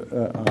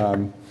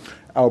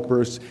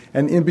outbursts,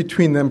 and in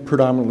between them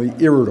predominantly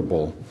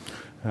irritable.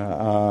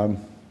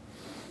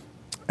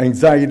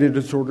 Anxiety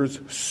disorders,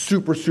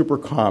 super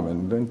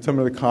common. And some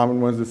of the common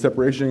ones, the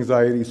separation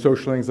anxiety,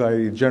 social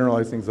anxiety,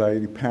 generalized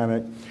anxiety,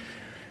 panic.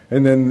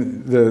 And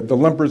then the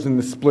lumpers and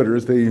the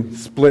splitters, they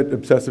split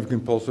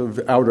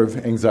obsessive-compulsive out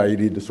of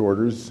anxiety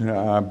disorders,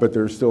 but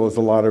there still is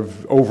a lot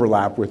of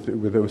overlap with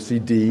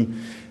OCD.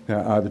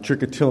 The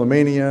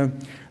trichotillomania,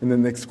 and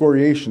then the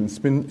excoriation,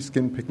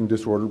 skin-picking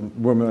disorder.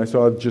 Woman I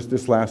saw just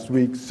this last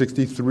week,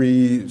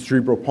 63,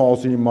 cerebral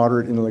palsy,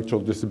 moderate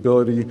intellectual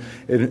disability.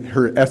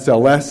 Her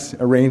SLS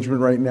arrangement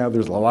right now,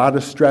 there's a lot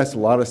of stress, a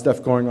lot of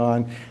stuff going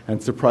on,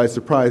 and surprise,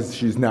 surprise,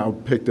 she's now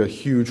picked a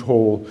huge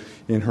hole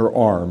in her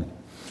arm.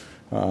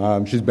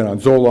 She's been on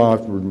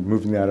Zoloft. We're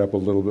moving that up a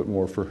little bit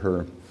more for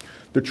her.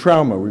 The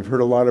trauma, we've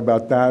heard a lot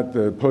about that.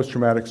 The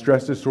post-traumatic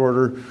stress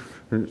disorder,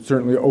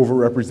 certainly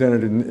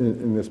overrepresented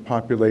in this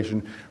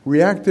population.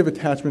 Reactive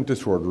attachment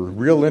disorder,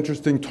 real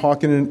interesting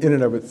talk in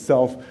and of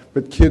itself,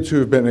 but kids who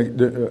have been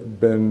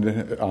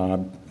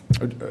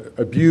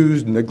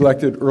abused,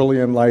 neglected early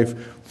in life,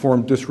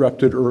 form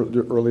disrupted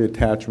early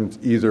attachments,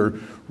 either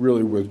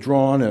really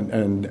withdrawn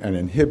and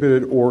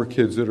inhibited, or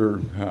kids that are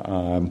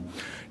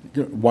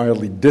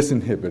wildly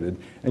disinhibited,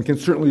 and can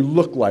certainly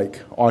look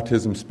like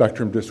autism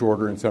spectrum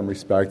disorder in some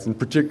respects, and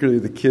particularly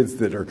the kids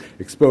that are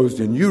exposed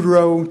in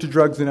utero to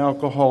drugs and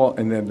alcohol,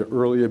 and then the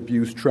early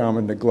abuse,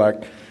 trauma,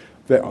 neglect.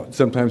 That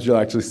sometimes you'll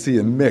actually see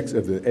a mix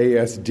of the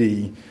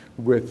ASD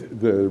with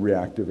the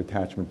reactive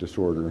attachment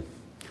disorder.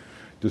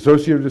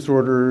 Dissociative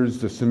disorders,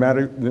 the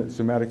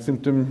somatic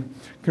symptom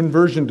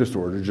conversion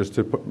disorder, just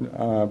to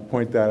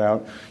point that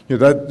out.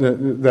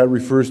 That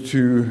refers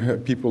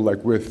to people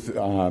like with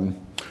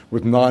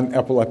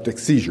non-epileptic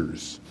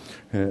seizures,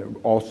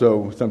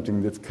 also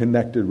something that's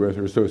connected with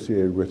or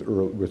associated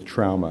with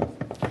trauma.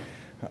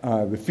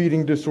 The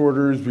feeding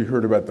disorders, we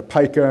heard about the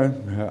pica,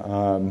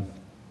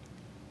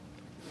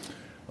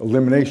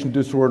 elimination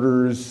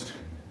disorders,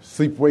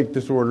 sleep-wake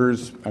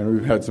disorders. I know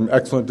we've had some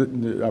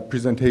excellent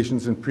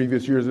presentations in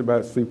previous years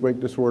about sleep-wake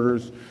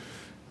disorders.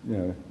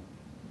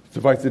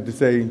 Suffice it to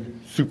say,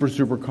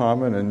 super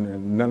common,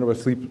 and none of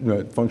us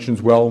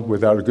functions well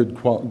without a good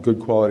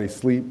quality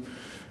sleep.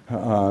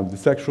 The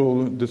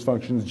sexual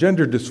dysfunctions,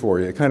 gender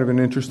dysphoria, kind of an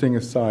interesting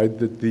aside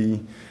that the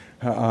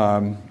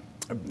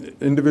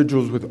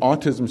individuals with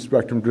autism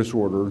spectrum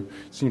disorder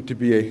seem to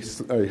be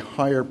a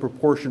higher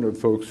proportion of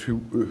folks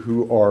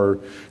who are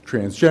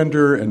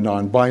transgender and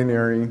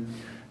non-binary.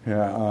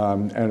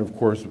 And of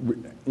course,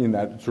 in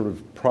that sort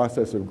of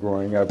process of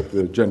growing up,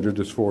 the gender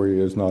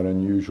dysphoria is not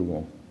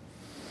unusual.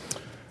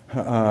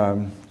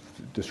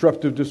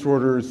 Disruptive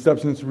disorders,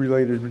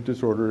 substance-related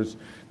disorders.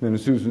 Then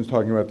Susan's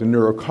talking about the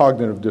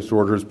neurocognitive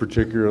disorders,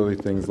 particularly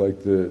things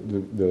like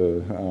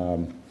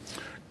the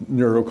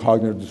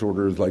neurocognitive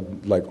disorders like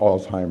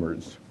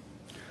Alzheimer's.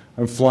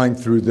 I'm flying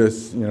through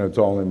this, it's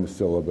all in the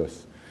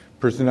syllabus.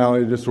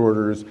 Personality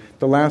disorders.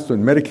 The last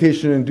one,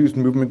 medication-induced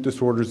movement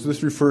disorders.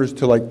 This refers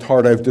to like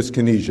tardive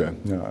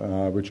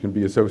dyskinesia, which can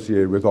be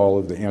associated with all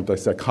of the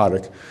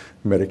antipsychotic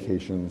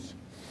medications.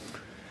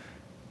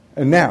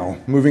 And now,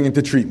 moving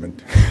into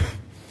treatment.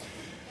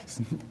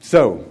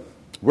 So,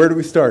 where do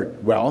we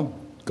start? Well,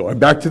 going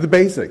back to the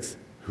basics.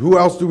 Who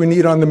else do we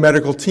need on the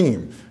medical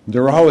team?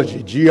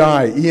 Neurology,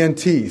 GI,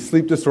 ENT,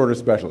 sleep disorder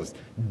specialists,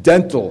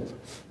 dental,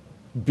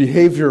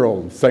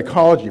 behavioral,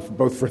 psychology,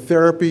 both for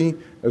therapy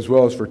as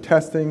well as for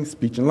testing,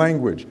 speech and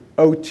language,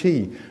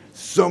 OT.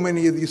 So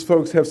many of these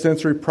folks have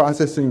sensory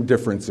processing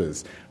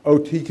differences.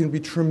 OT can be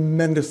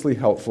tremendously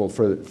helpful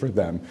for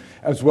them,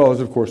 as well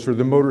as, of course, for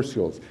the motor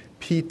skills.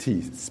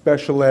 PT,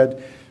 special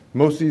ed.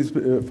 Most of these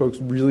folks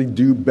really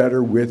do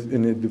better with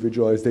an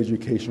individualized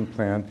education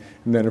plan.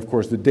 And then, of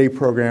course, the day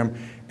program.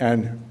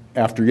 And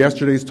after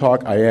yesterday's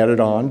talk, I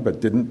added on,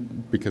 but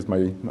didn't because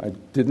I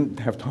didn't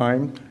have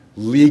time,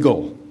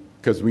 legal,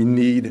 because we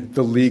need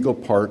the legal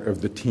part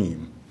of the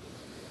team.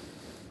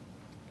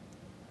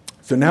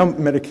 So now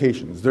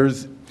medications. There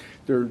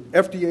are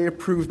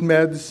FDA-approved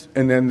meds,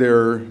 and then there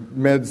are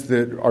meds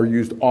that are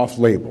used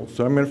off-label.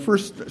 So I'm going to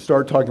first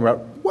start talking about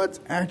what's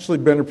actually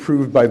been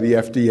approved by the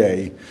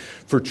FDA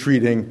for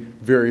treating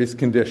various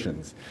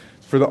conditions.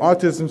 For the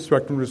autism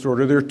spectrum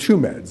disorder, there are two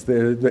meds.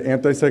 The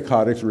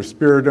antipsychotics,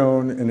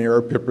 risperidone and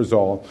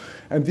aripiprazole.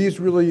 And these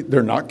really,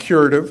 they're not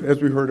curative,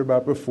 as we heard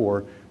about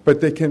before,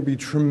 but they can be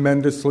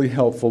tremendously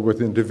helpful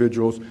with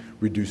individuals,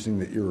 reducing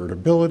the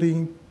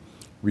irritability,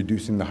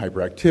 reducing the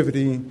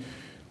hyperactivity,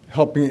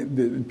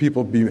 helping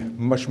people be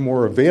much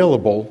more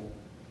available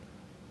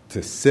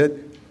to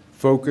sit,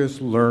 focus,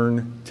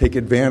 learn, take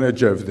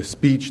advantage of the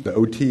speech, the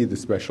OT, the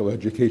special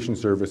education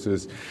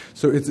services.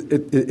 So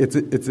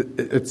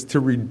it's to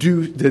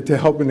reduce, to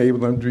help enable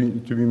them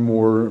to be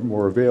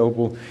more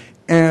available,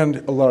 and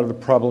a lot of the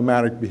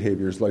problematic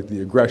behaviors like the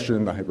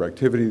aggression, the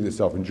hyperactivity, the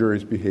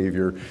self-injurious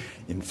behavior,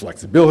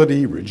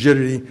 inflexibility,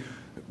 rigidity.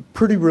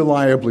 Pretty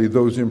reliably,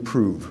 those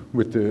improve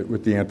with the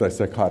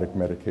antipsychotic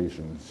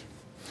medications.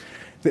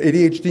 The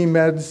ADHD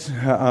meds,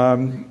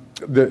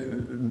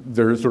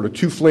 there are sort of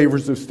two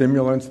flavors of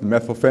stimulants, the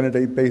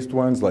methylphenidate-based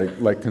ones like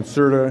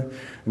Concerta,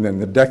 and then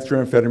the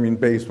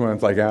dextroamphetamine-based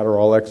ones like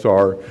Adderall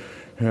XR.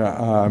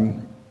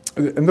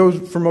 And those,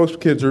 for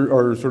most kids,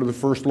 are sort of the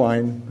first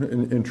line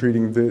in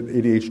treating the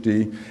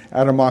ADHD.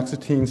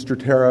 Atomoxetine,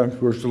 Strattera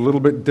works a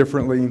little bit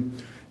differently,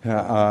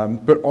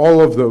 but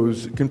all of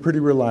those can pretty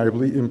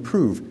reliably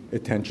improve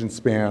attention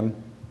span,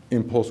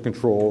 impulse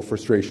control,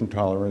 frustration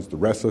tolerance, the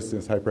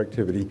restlessness,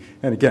 hyperactivity,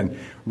 and again,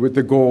 with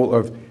the goal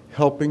of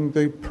helping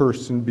the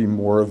person be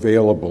more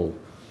available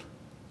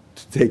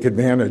to take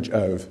advantage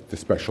of the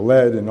special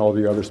ed and all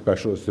the other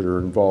specialists that are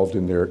involved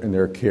in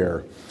their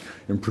care,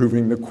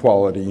 improving the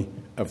quality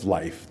of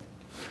life.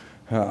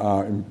 The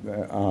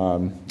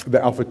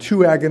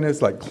alpha-2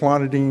 agonists like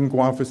clonidine,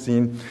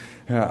 guanfacine,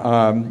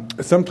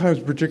 sometimes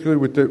particularly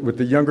with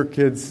the younger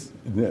kids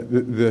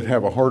that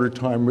have a harder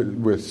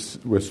time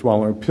with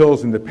swallowing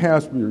pills. In the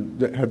past, we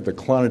had the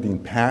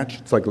clonidine patch.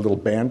 It's like a little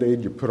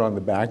Band-Aid you put on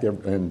the back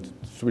and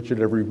switch it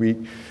every week.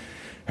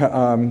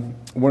 One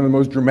of the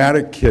most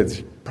dramatic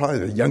kids, probably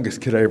the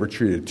youngest kid I ever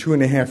treated,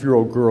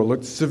 2.5-year-old girl,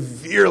 looked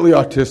severely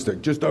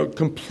autistic, just a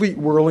complete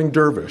whirling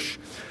dervish.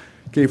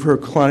 Gave her a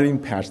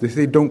clonidine patch. They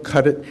say don't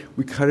cut it.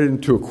 We cut it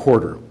into a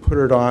quarter, put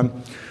it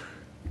on.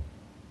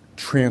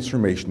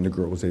 Transformation. The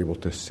girl was able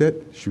to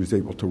sit. She was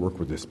able to work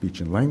with a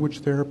speech and language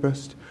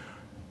therapist.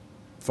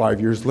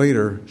 5 years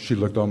later, she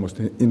looked almost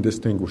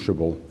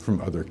indistinguishable from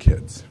other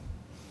kids.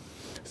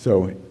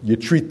 So you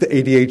treat the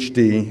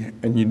ADHD,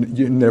 and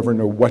you never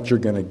know what you're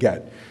going to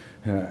get,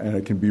 and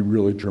it can be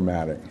really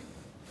dramatic.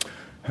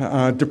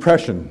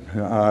 Depression.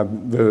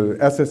 The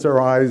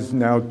SSRIs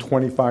now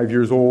 25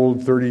 years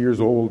old, 30 years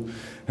old,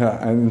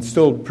 and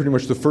still pretty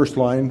much the first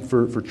line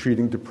for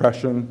treating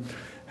depression.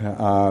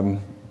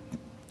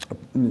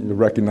 You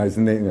recognize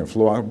the name,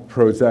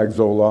 Prozac,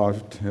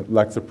 Zoloft,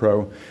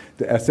 Lexapro.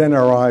 The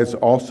SNRIs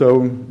also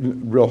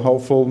real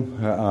helpful.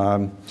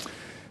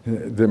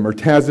 The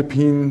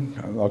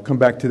mirtazapine, I'll come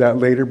back to that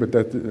later, but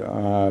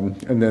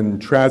and then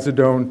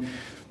trazodone,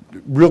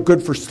 real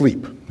good for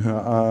sleep,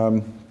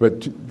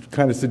 but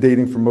kind of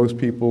sedating for most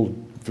people,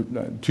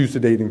 too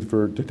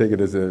sedating to take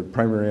it as a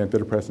primary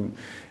antidepressant.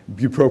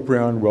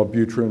 Bupropion,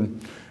 Wellbutrin,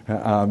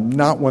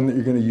 not one that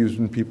you're going to use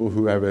in people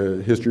who have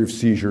a history of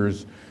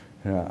seizures,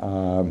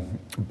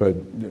 but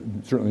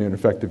certainly an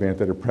effective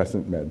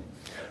antidepressant med.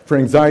 For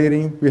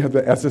anxiety, we have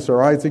the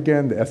SSRIs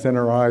again, the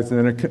SNRIs,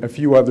 and then a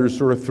few others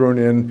sort of thrown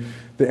in,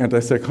 the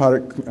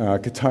antipsychotic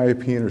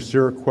quetiapine or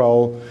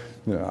Seroquel,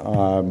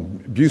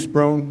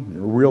 Buspirone,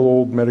 real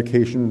old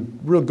medication,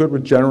 real good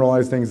with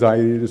generalized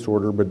anxiety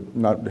disorder, but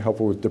not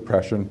helpful with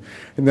depression.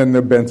 And then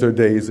the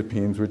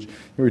benzodiazepines, which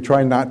we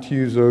try not to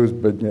use those,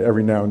 but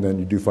every now and then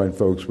you do find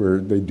folks where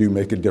they do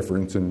make a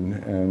difference,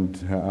 and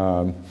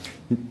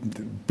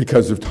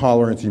because of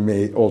tolerance, you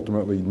may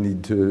ultimately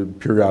need to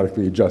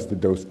periodically adjust the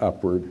dose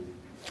upward.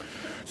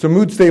 So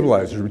mood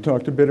stabilizers, we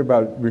heard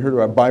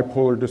about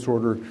bipolar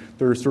disorder.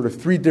 There are sort of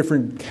three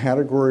different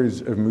categories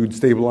of mood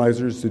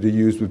stabilizers that are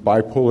used with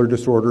bipolar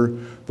disorder.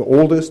 The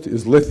oldest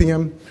is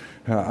lithium.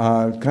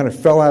 Kind of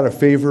fell out of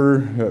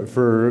favor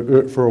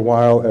for a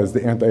while as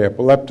the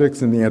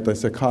anti-epileptics and the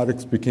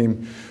antipsychotics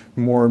became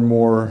more and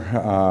more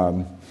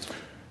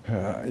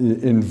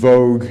in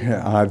vogue.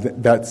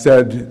 That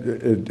said,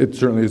 it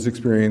certainly is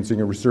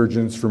experiencing a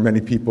resurgence. For many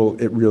people,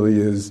 it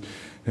really is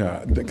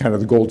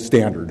the gold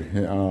standard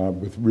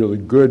with really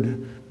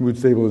good mood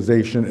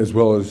stabilization as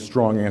well as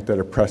strong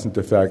antidepressant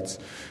effects.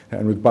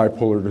 And with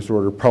bipolar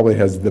disorder, probably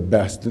has the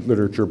best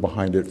literature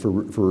behind it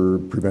for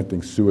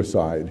preventing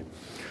suicide.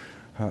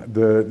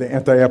 The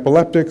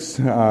anti-epileptics,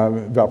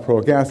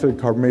 valproic acid,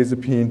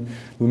 carbamazepine,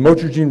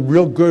 lamotrigine,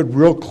 real good,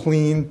 real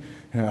clean,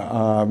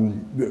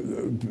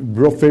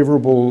 real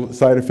favorable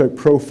side effect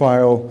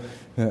profile,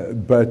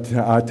 but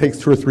it takes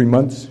 2 or 3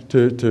 months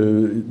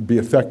to be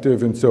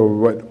effective. And so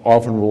what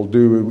often we'll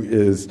do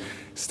is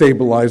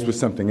stabilize with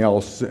something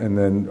else and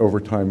then over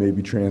time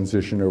maybe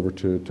transition over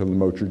to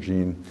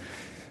lamotrigine.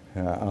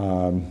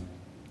 And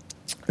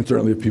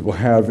certainly if people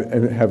have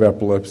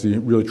epilepsy,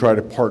 really try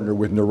to partner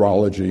with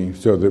neurology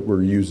so that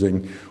we're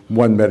using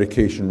one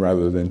medication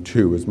rather than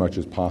two as much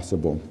as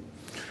possible.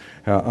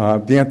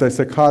 The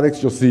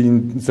antipsychotics, you'll see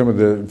some of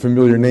the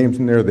familiar names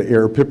in there, the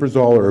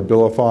aripiprazole or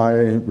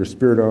Abilify,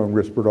 risperidone,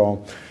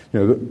 Risperdal,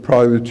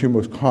 probably the two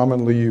most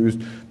commonly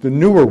used. The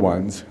newer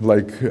ones,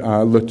 like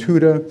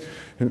Latuda,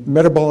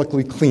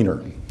 metabolically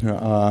cleaner,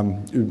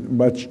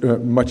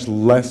 much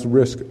less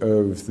risk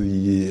of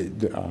the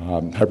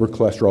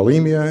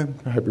hypercholesterolemia,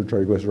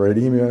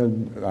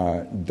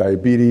 hypertriglyceridemia,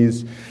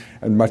 diabetes,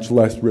 and much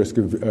less risk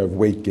of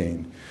weight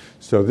gain.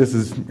 So this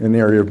is an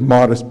area of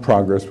modest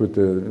progress with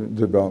the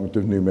development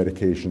of new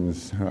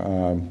medications,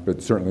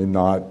 but certainly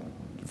not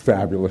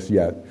fabulous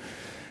yet.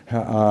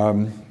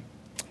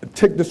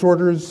 Tic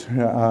disorders,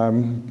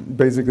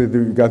 basically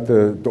we've got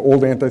the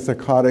old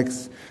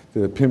antipsychotics,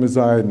 the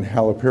pimozide and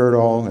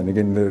haloperidol, and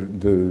again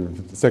the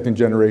second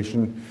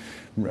generation,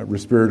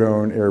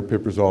 risperidone,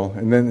 aripiprazole,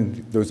 and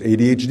then those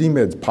ADHD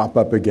meds pop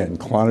up again,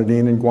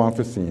 clonidine and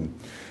guanfacine.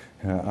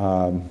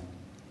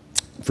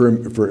 For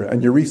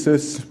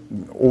enuresis,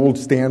 old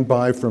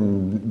standby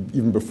from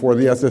even before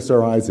the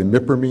SSRIs,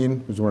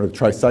 imipramine was one of the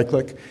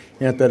tricyclic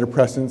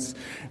antidepressants,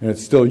 and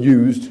it's still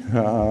used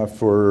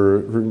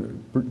for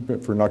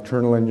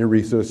nocturnal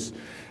enuresis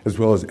as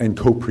well as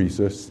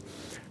encopresis.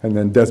 And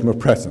then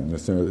desmopressin, the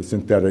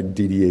synthetic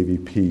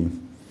DDAVP.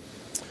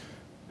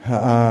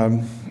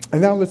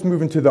 And now let's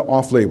move into the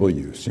off-label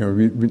use.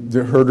 We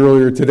heard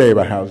earlier today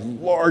about how a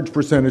large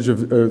percentage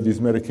of these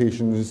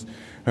medications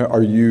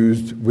are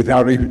used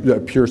without a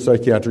pure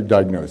psychiatric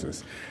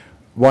diagnosis.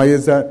 Why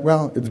is that?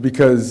 Well, it's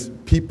because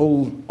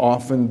people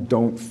often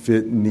don't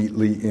fit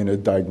neatly in a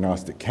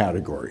diagnostic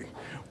category,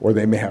 or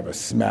they may have a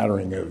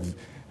smattering of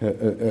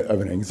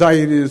an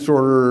anxiety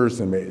disorder,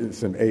 some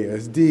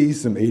ASD,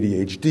 some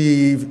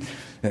ADHD,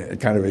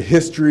 kind of a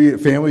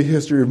family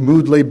history of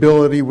mood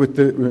lability with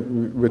the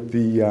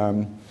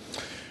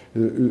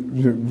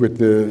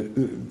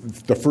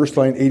first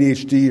line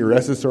ADHD or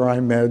SSRI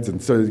meds,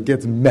 and so it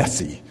gets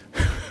messy.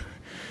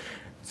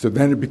 So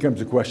then it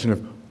becomes a question of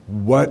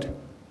what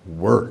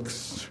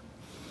works.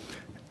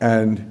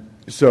 And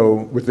so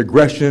with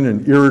aggression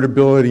and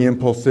irritability,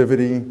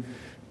 impulsivity,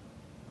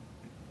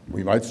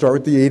 we might start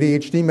with the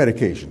ADHD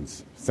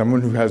medications.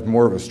 Someone who has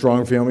more of a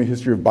strong family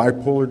history of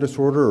bipolar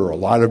disorder or a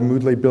lot of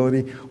mood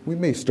lability, we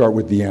may start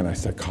with the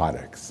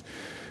antipsychotics.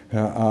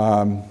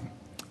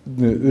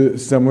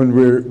 Someone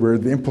where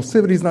the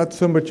impulsivity is not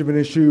so much of an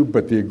issue,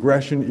 but the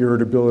aggression,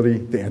 irritability,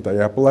 the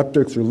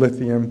anti-epileptics or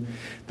lithium.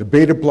 The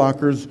beta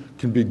blockers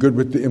can be good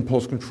with the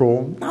impulse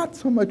control, not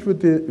so much with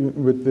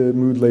the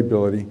mood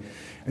lability.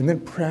 And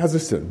then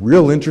prazosin,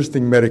 real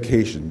interesting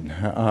medication.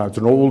 It's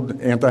an old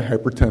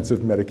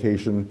antihypertensive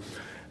medication.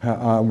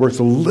 Works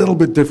a little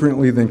bit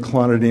differently than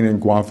clonidine and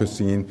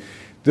guanfacine.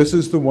 This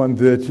is the one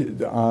that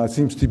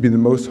seems to be the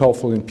most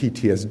helpful in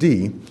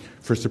PTSD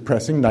for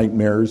suppressing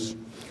nightmares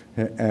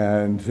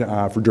and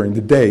for during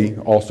the day,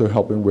 also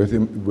helping with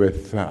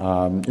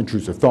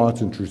intrusive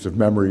thoughts, intrusive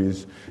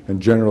memories,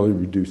 and generally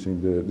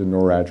reducing the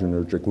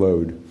noradrenergic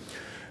load.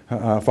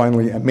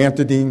 Finally,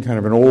 amantadine, kind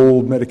of an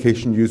old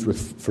medication used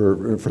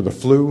for the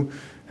flu.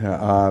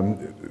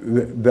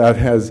 That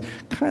has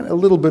kind of a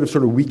little bit of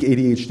sort of weak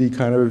ADHD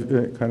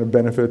kind of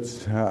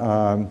benefits.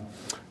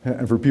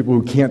 And for people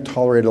who can't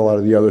tolerate a lot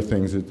of the other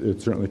things,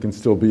 it certainly can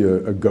still be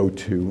a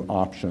go-to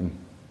option.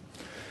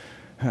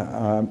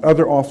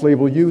 Other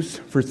off-label use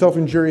for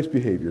self-injurious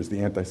behaviors, the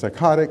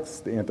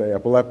antipsychotics, the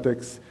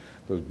anti-epileptics,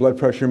 Those blood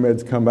pressure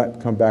meds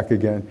come back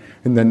again.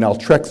 And then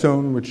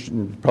naltrexone, which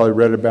you probably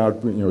read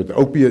about, with the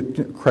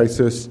opiate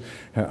crisis.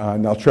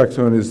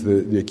 Naltrexone is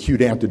the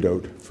acute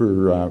antidote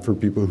for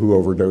people who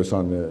overdose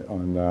on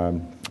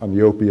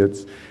the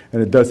opiates.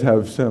 And it does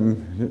have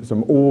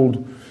some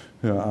old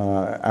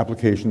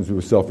applications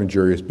with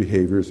self-injurious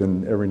behaviors,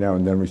 and every now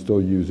and then we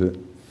still use it.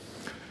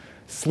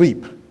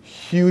 Sleep,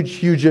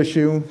 huge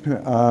issue.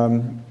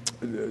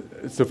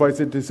 Suffice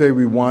it to say,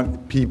 we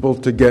want people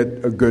to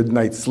get a good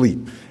night's sleep,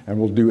 and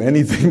we'll do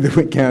anything that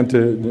we can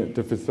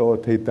to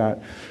facilitate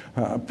that.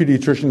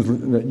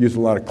 Pediatricians use a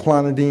lot of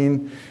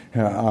clonidine.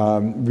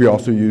 We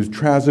also use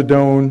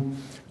trazodone,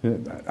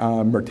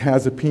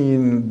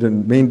 mirtazapine. The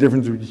main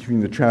difference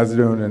between the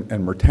trazodone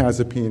and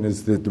mirtazapine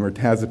is that the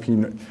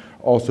mirtazapine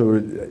also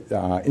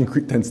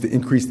tends to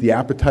increase the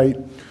appetite.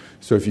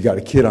 So if you got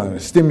a kid on a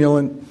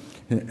stimulant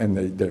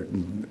and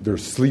their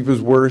sleep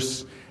is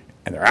worse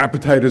and their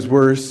appetite is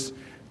worse,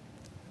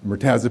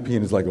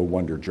 mirtazapine is like a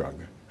wonder drug.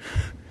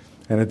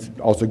 And it's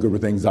also good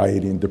with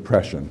anxiety and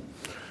depression.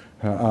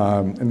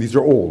 And these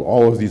are old.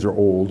 All of these are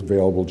old,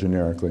 available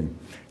generically.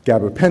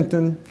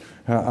 Gabapentin,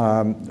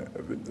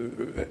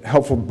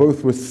 helpful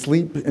both with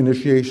sleep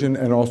initiation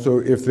and also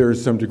if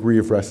there's some degree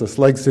of restless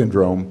leg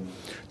syndrome.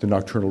 The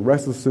nocturnal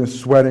restlessness,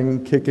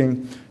 sweating,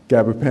 kicking,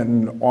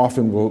 gabapentin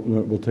often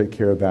will take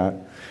care of that.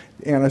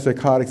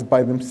 Antipsychotics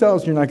by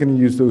themselves, you're not going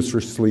to use those for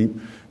sleep,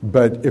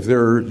 but if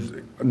there's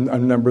a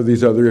number of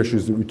these other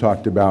issues that we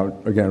talked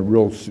about, again,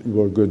 real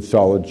good,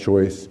 solid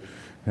choice.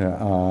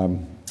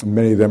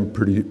 Many of them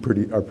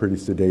are pretty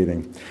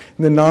sedating. And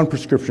then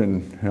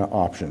non-prescription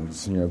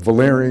options,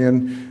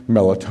 valerian,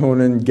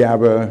 melatonin,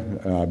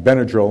 GABA,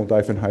 Benadryl,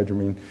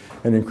 diphenhydramine,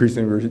 and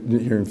increasingly we're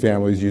hearing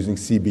families using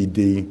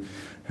CBD,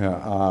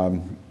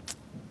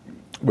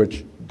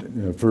 which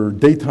for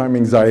daytime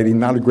anxiety,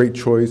 not a great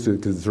choice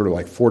because it's sort of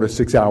like 4 to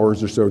 6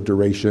 hours or so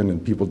duration,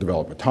 and people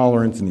develop a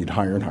tolerance and need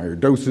higher and higher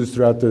doses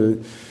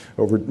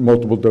over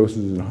multiple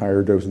doses and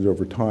higher doses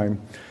over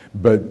time.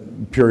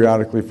 But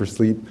periodically for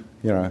sleep,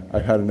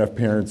 I've had enough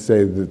parents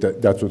say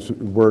that's what's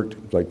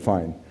worked, like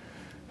fine.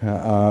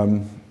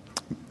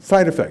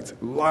 Side effects.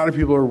 A lot of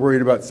people are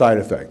worried about side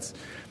effects.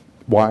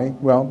 Why?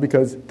 Well,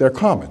 because they're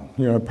common.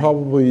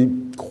 Probably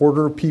a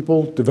quarter of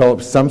people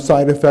develop some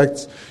side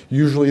effects,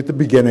 usually at the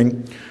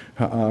beginning.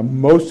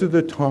 Most of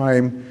the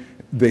time,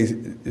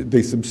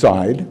 they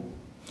subside.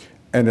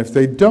 And if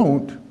they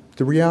don't,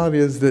 the reality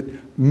is that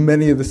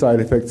many of the side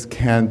effects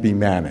can be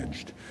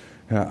managed.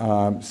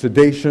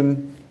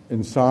 Sedation,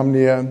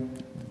 insomnia,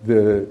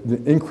 the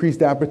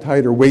increased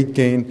appetite or weight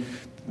gain,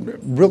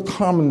 real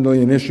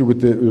commonly an issue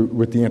with the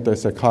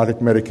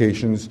antipsychotic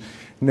medications.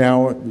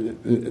 Now,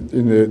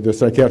 in the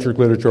psychiatric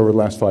literature over the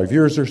last 5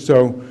 years or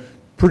so,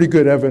 pretty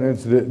good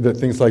evidence that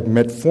things like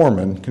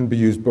metformin can be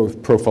used both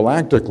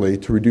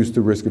prophylactically to reduce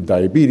the risk of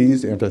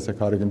diabetes,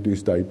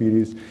 antipsychotic-induced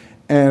diabetes,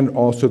 and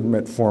also the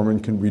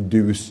metformin can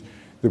reduce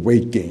the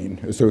weight gain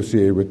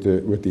associated with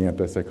the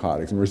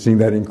antipsychotics. And we're seeing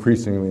that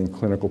increasingly in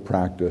clinical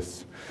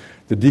practice.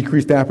 The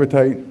decreased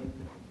appetite,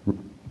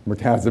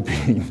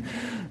 mirtazapine,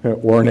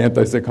 or an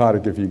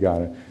antipsychotic if you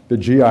got it. The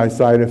GI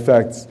side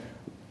effects,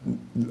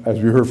 as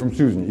we heard from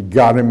Susan, you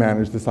got to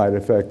manage the side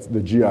effects, the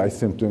GI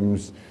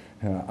symptoms,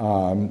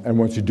 and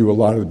once you do, a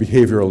lot of the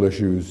behavioral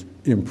issues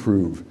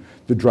improve.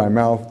 The dry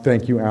mouth,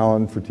 thank you,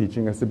 Alan, for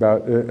teaching us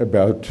about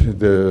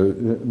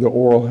the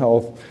oral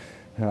health.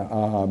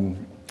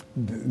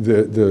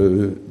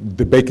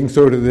 The baking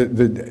soda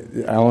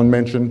that Alan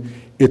mentioned,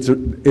 it's a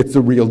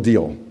real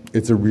deal.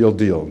 It's a real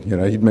deal.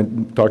 He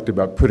talked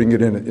about putting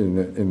it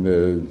in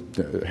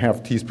the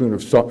half teaspoon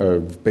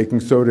of baking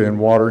soda and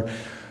water.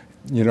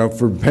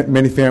 For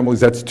many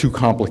families, that's too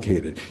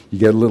complicated. You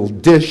get a little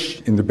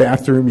dish in the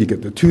bathroom, you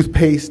get the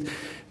toothpaste,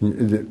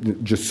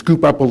 just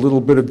scoop up a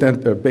little bit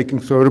of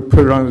baking soda, put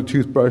it on the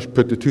toothbrush,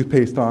 put the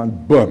toothpaste on,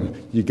 boom.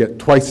 You get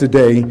twice a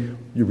day,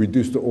 you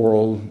reduce the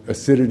oral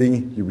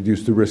acidity, you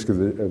reduce the risk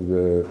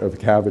of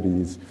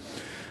cavities.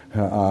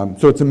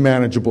 So it's a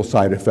manageable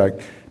side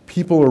effect.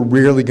 People are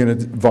rarely going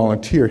to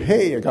volunteer,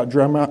 hey, I got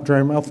dry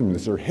mouth from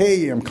this, or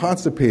hey, I'm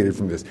constipated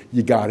from this.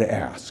 You got to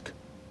ask.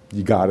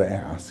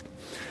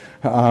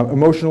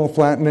 Emotional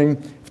flattening,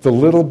 if it's a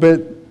little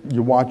bit,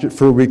 you watch it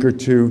for a week or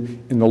two.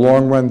 In the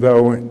long run,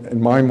 though,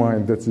 in my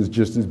mind, that's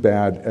just as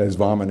bad as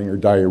vomiting or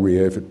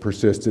diarrhea. If it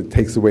persists, it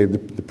takes away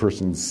the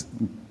person's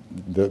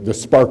the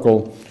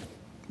sparkle.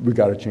 We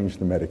got to change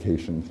the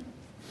medications.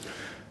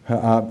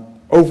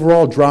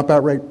 Overall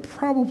dropout rate,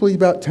 probably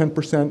about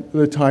 10% of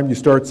the time you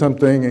start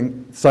something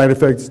and side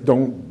effects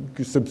don't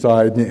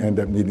subside and you end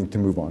up needing to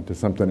move on to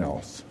something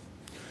else.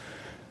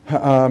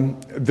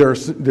 There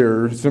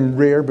are some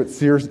rare but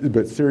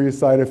serious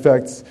side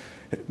effects.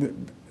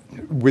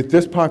 With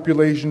this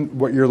population,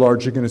 what you're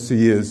largely going to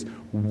see is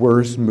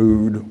worse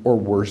mood or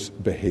worse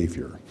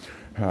behavior.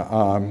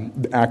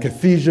 The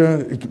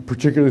akathisia,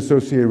 particularly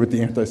associated with the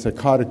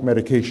antipsychotic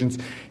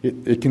medications,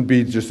 it can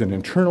be just an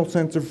internal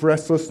sense of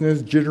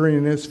restlessness,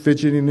 jitteriness,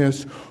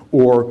 fidgetiness,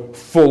 or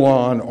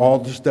full-on all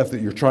the stuff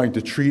that you're trying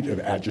to treat of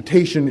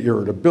agitation,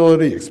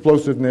 irritability,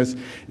 explosiveness.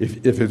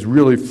 If it's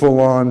really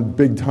full-on,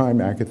 big-time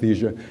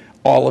akathisia,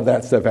 all of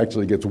that stuff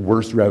actually gets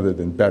worse rather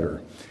than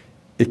better.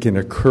 It can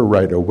occur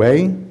right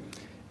away.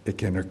 It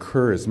can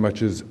occur as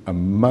much as a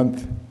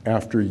month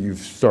after you've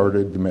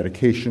started the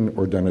medication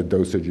or done a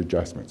dosage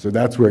adjustment. So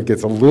that's where it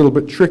gets a little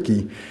bit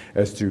tricky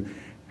as to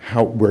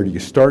where do you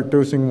start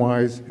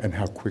dosing-wise and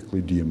how quickly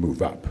do you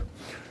move up.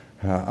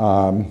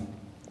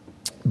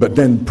 But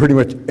then pretty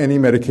much any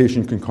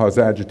medication can cause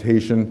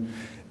agitation.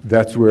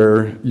 That's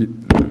where,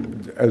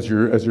 as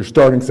you're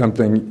starting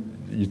something,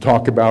 you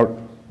talk about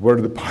what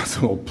are the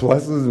possible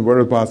pluses and what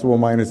are the possible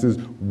minuses.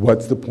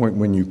 What's the point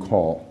when you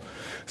call?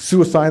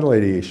 Suicidal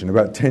ideation.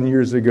 About 10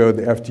 years ago,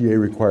 the FDA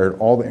required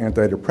all the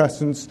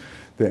antidepressants,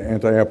 the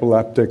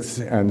antiepileptics,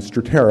 and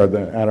Strattera,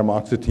 the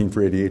atomoxetine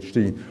for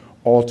ADHD,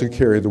 all to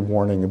carry the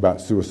warning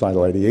about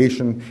suicidal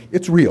ideation.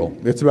 It's real.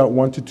 It's about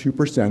 1% to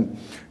 2%.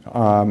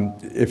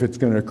 If it's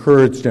going to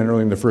occur, it's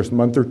generally in the first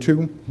month or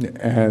two,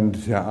 and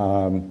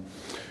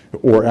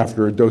or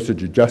after a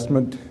dosage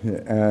adjustment.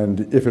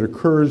 And if it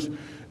occurs,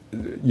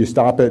 you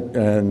stop it,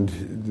 and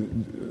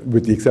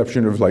with the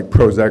exception of like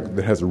Prozac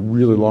that has a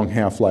really long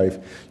half-life,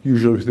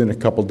 usually within a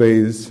couple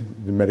days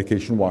the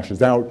medication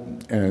washes out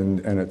and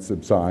it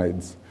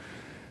subsides.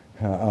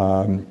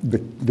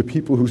 The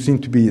people who seem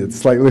to be at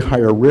slightly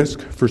higher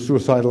risk for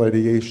suicidal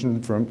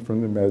ideation from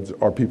the meds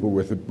are people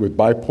with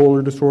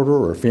bipolar disorder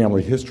or a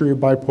family history of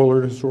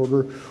bipolar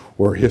disorder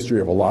or a history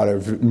of a lot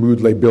of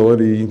mood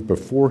lability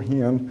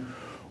beforehand,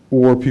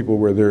 or people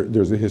where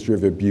there's a history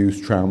of abuse,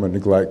 trauma,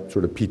 neglect,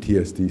 sort of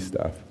PTSD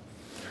stuff.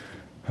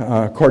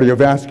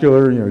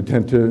 Cardiovascular,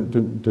 tend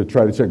to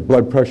try to check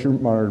blood pressure,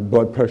 monitor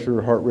blood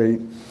pressure, heart rate,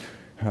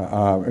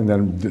 and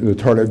then the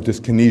tardive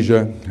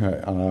dyskinesia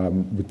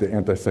with the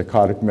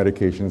antipsychotic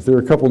medications. There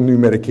are a couple new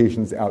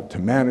medications out to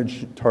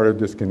manage tardive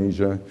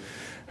dyskinesia.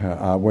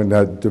 When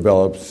that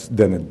develops,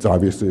 then it's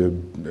obviously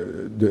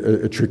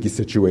a tricky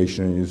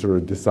situation, and you sort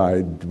of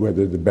decide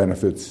whether the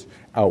benefits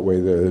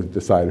outweigh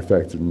the side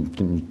effects and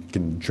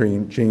can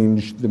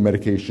change the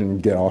medication,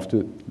 get off to,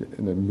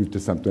 and then move to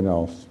something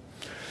else.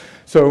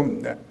 So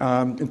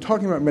in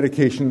talking about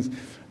medications,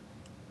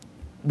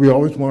 we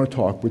always want to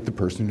talk with the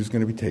person who's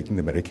going to be taking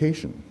the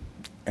medication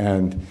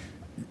and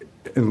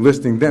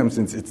enlisting them,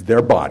 since it's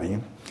their body.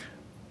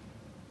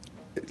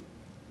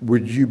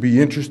 Would you be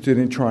interested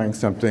in trying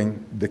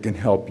something that can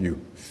help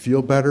you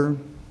feel better,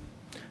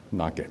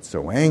 not get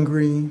so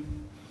angry,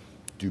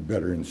 do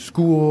better in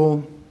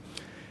school?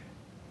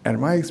 And in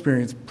my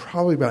experience,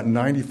 probably about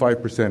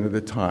 95% of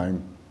the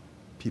time,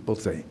 people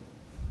say,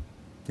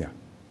 yeah.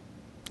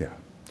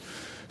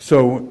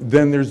 So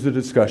then there's the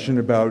discussion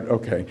about,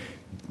 okay,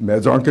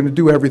 meds aren't going to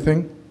do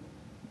everything.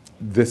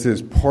 This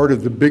is part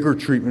of the bigger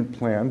treatment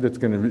plan that's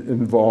going to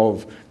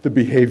involve the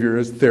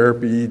behaviorist,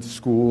 therapy,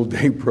 school,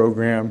 day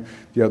program,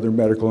 the other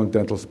medical and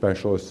dental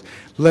specialists.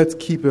 Let's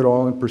keep it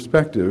all in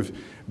perspective.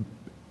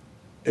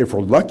 If we're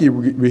lucky,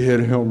 we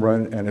hit a home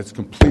run and it's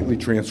completely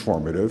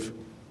transformative.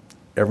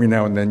 Every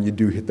now and then you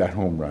do hit that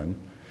home run.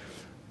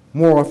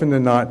 More often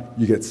than not,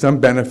 you get some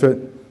benefit,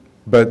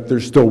 but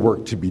there's still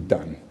work to be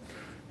done.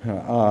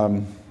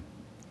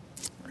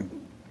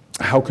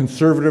 How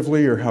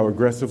conservatively or how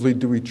aggressively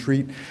do we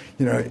treat?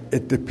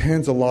 It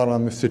depends a lot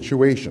on the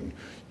situation.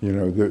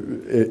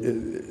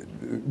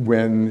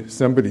 When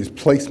somebody's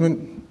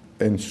placement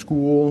in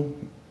school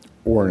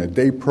or in a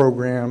day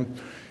program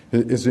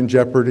is in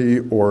jeopardy,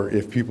 or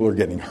if people are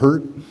getting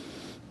hurt,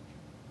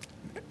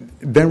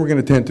 then we're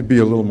going to tend to be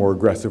a little more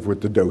aggressive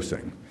with the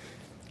dosing.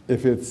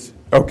 If it's,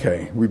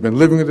 okay, we've been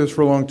living with this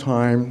for a long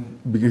time,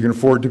 we can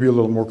afford to be a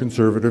little more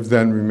conservative,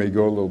 then we may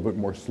go a little bit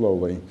more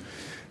slowly.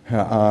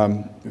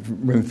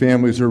 When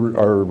families are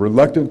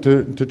reluctant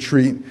to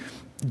treat,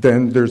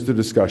 then there's the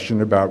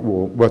discussion about,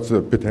 well, what's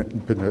the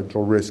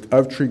potential risk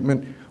of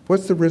treatment?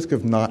 What's the risk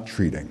of not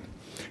treating?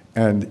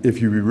 And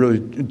if you really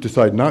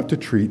decide not to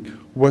treat,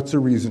 what's a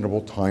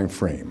reasonable time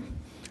frame?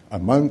 A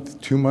month,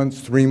 2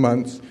 months, 3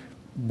 months?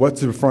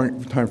 What's the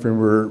time frame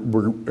we're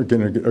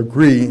going to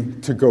agree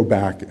to go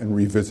back and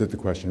revisit the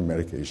question of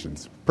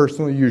medications?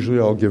 Personally, usually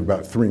I'll give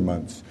about 3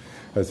 months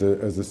as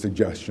a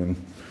suggestion.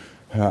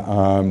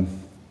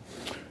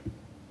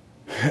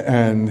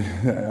 And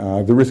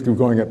the risk of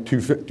going up too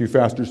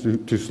fast or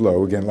too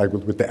slow, again, like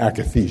with the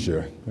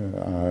akathisia,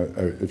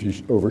 if you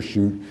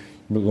overshoot,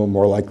 you're a little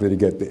more likely to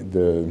get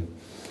the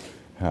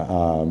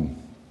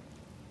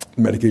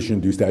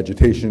medication-induced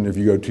agitation. If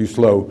you go too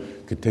slow,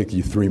 it could take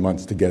you 3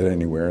 months to get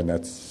anywhere, and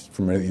that's,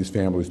 for many of these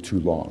families, too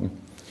long.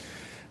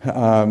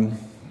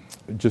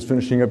 Just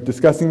finishing up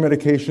discussing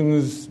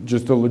medications,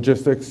 just the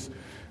logistics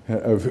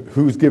of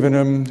who's given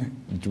them,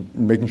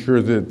 making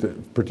sure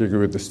that,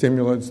 particularly with the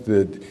stimulants,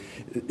 that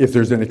if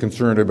there's any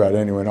concern about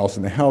anyone else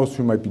in the house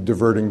who might be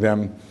diverting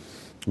them,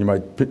 you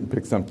might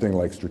pick something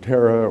like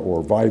Strattera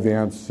or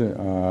Vyvanse.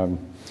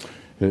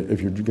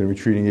 if you're going to be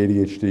treating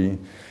ADHD.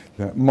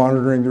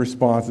 Monitoring the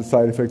response, the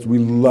side effects. We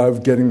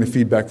love getting the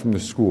feedback from the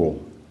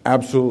school.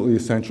 Absolutely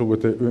essential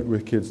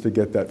with kids to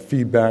get that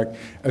feedback,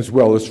 as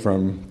well as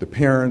from the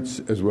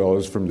parents, as well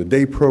as from the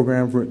day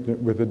program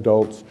with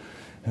adults,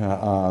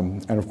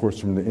 and of course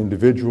from the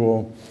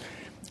individual.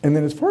 And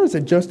then as far as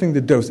adjusting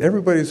the dose,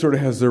 everybody sort of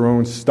has their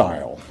own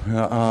style.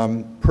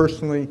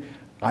 Personally,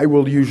 I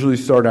will usually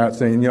start out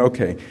saying,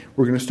 okay,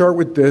 we're going to start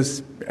with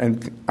this,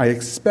 and I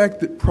expect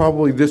that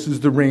probably this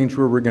is the range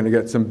where we're going to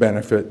get some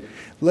benefit.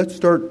 Let's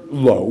start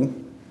low,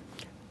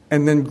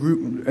 and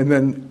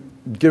then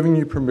giving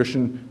you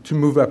permission to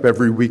move up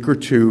every week or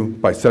two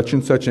by such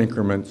and such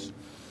increments.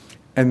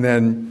 And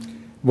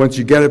then once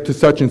you get up to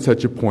such and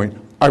such a point,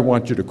 I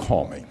want you to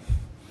call me.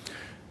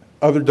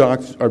 Other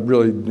docs I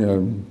really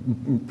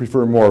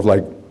prefer more of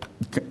like,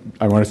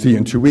 I want to see you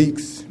in 2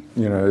 weeks.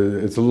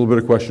 It's a little bit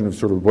of question of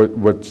sort of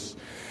what's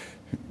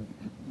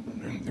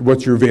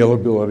your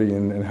availability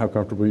and how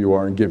comfortable you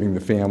are in giving the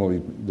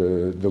family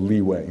the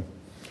leeway.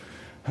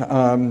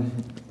 A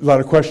lot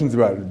of questions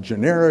about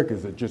generic.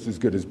 Is it just as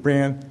good as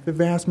brand? The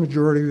vast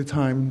majority of the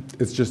time,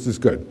 it's just as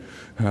good.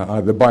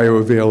 The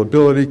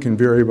bioavailability can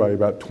vary by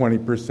about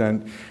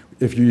 20%.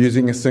 If you're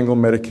using a single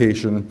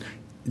medication,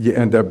 you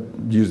end up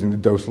using the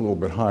dose a little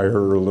bit higher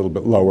or a little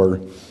bit lower,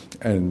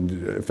 and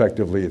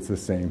effectively it's the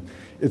same.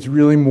 It's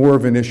really more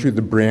of an issue,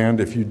 the brand,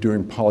 if you're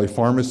doing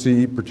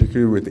polypharmacy,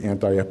 particularly with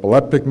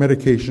anti-epileptic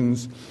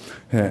medications,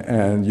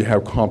 and you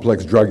have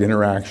complex drug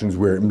interactions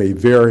where it may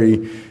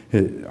vary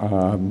the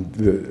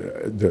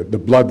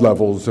blood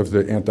levels of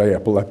the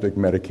anti-epileptic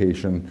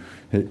medication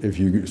if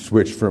you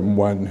switch from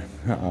one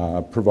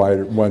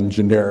provider, one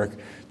generic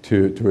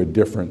to a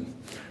different.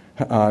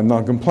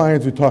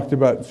 Non-compliance,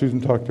 Susan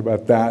talked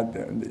about that.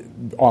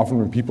 Often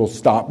when people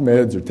stop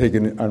meds or take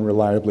it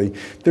unreliably,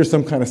 there's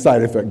some kind of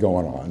side effect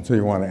going on, so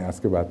you want to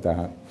ask about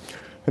that.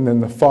 And then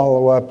the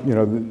follow-up,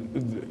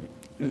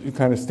 the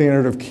kind of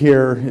standard of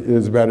care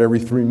is about every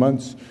 3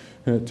 months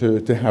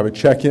to have a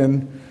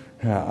check-in.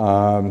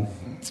 For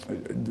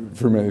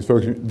many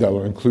folks,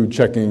 that'll include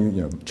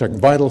checking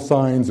vital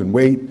signs and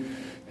weight.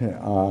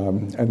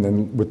 And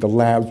then with the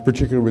labs,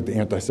 particularly with the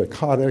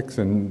antipsychotics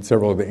and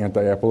several of the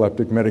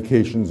anti-epileptic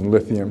medications and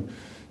lithium,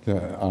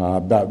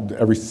 about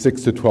every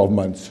 6 to 12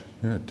 months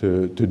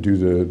to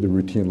do the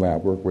routine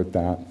lab work with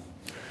that.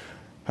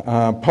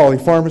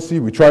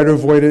 Polypharmacy, we try to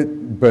avoid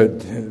it, but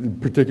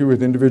particularly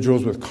with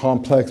individuals with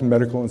complex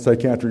medical and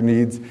psychiatric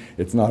needs,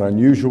 it's not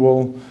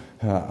unusual.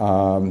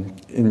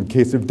 In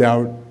case of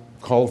doubt,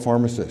 call a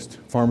pharmacist.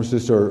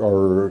 Pharmacists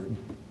are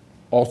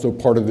also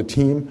part of the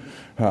team.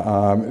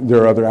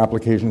 There are other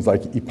applications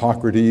like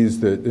Hippocrates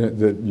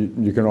that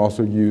you can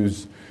also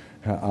use,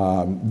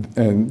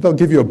 and they'll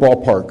give you a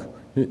ballpark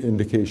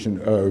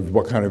indication of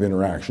what kind of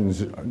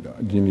interactions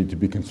do you need to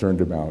be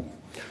concerned about.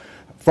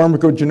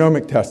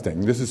 Pharmacogenomic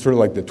testing. This is sort of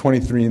like the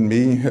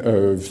 23andMe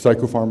of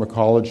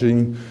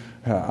psychopharmacology.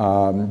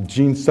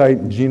 GeneSight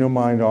and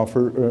Genomind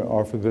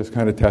offer this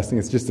kind of testing.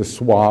 It's just a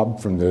swab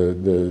from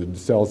the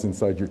cells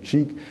inside your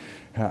cheek.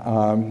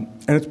 And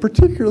it's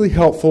particularly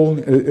helpful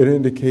at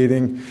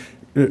indicating,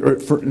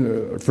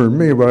 for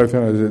me, what I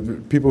found is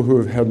that people who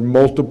have had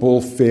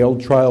multiple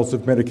failed trials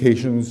of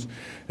medications,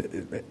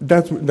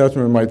 that's when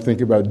I might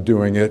think about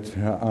doing it.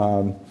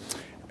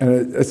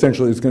 And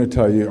essentially it's going to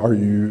tell you, are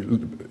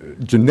you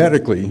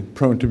genetically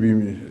prone to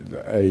be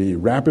a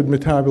rapid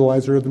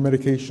metabolizer of the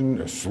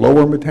medication, a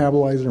slower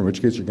metabolizer, in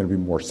which case you're going to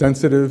be more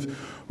sensitive,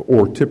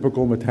 or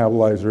typical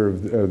metabolizer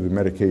of the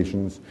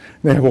medications.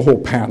 And they have a whole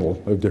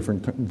panel of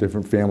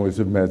different families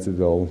of meds that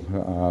they'll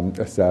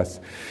assess.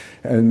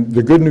 And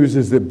the good news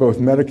is that both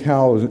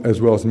Medi-Cal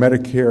as well as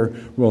Medicare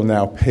will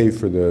now pay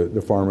for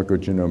the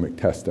pharmacogenomic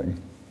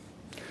testing.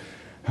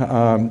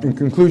 In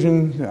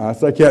conclusion,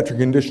 psychiatric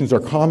conditions are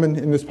common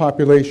in this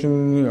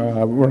population.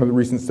 One of the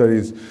recent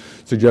studies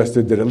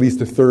suggested that at least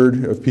a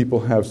third of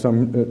people have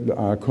some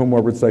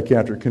comorbid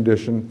psychiatric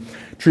condition.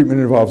 Treatment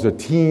involves a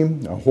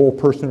team, a whole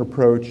person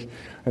approach,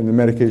 and the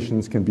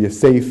medications can be a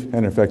safe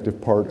and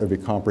effective part of a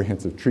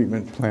comprehensive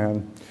treatment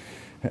plan.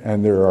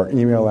 And there are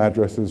email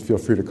addresses. Feel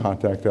free to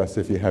contact us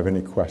if you have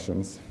any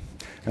questions.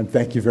 And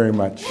thank you very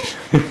much.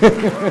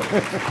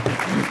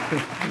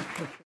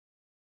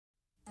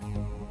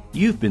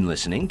 You've been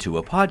listening to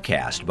a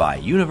podcast by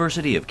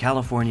University of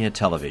California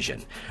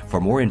Television. For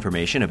more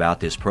information about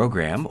this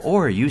program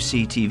or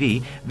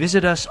UCTV,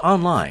 visit us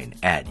online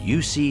at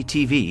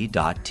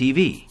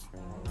uctv.tv.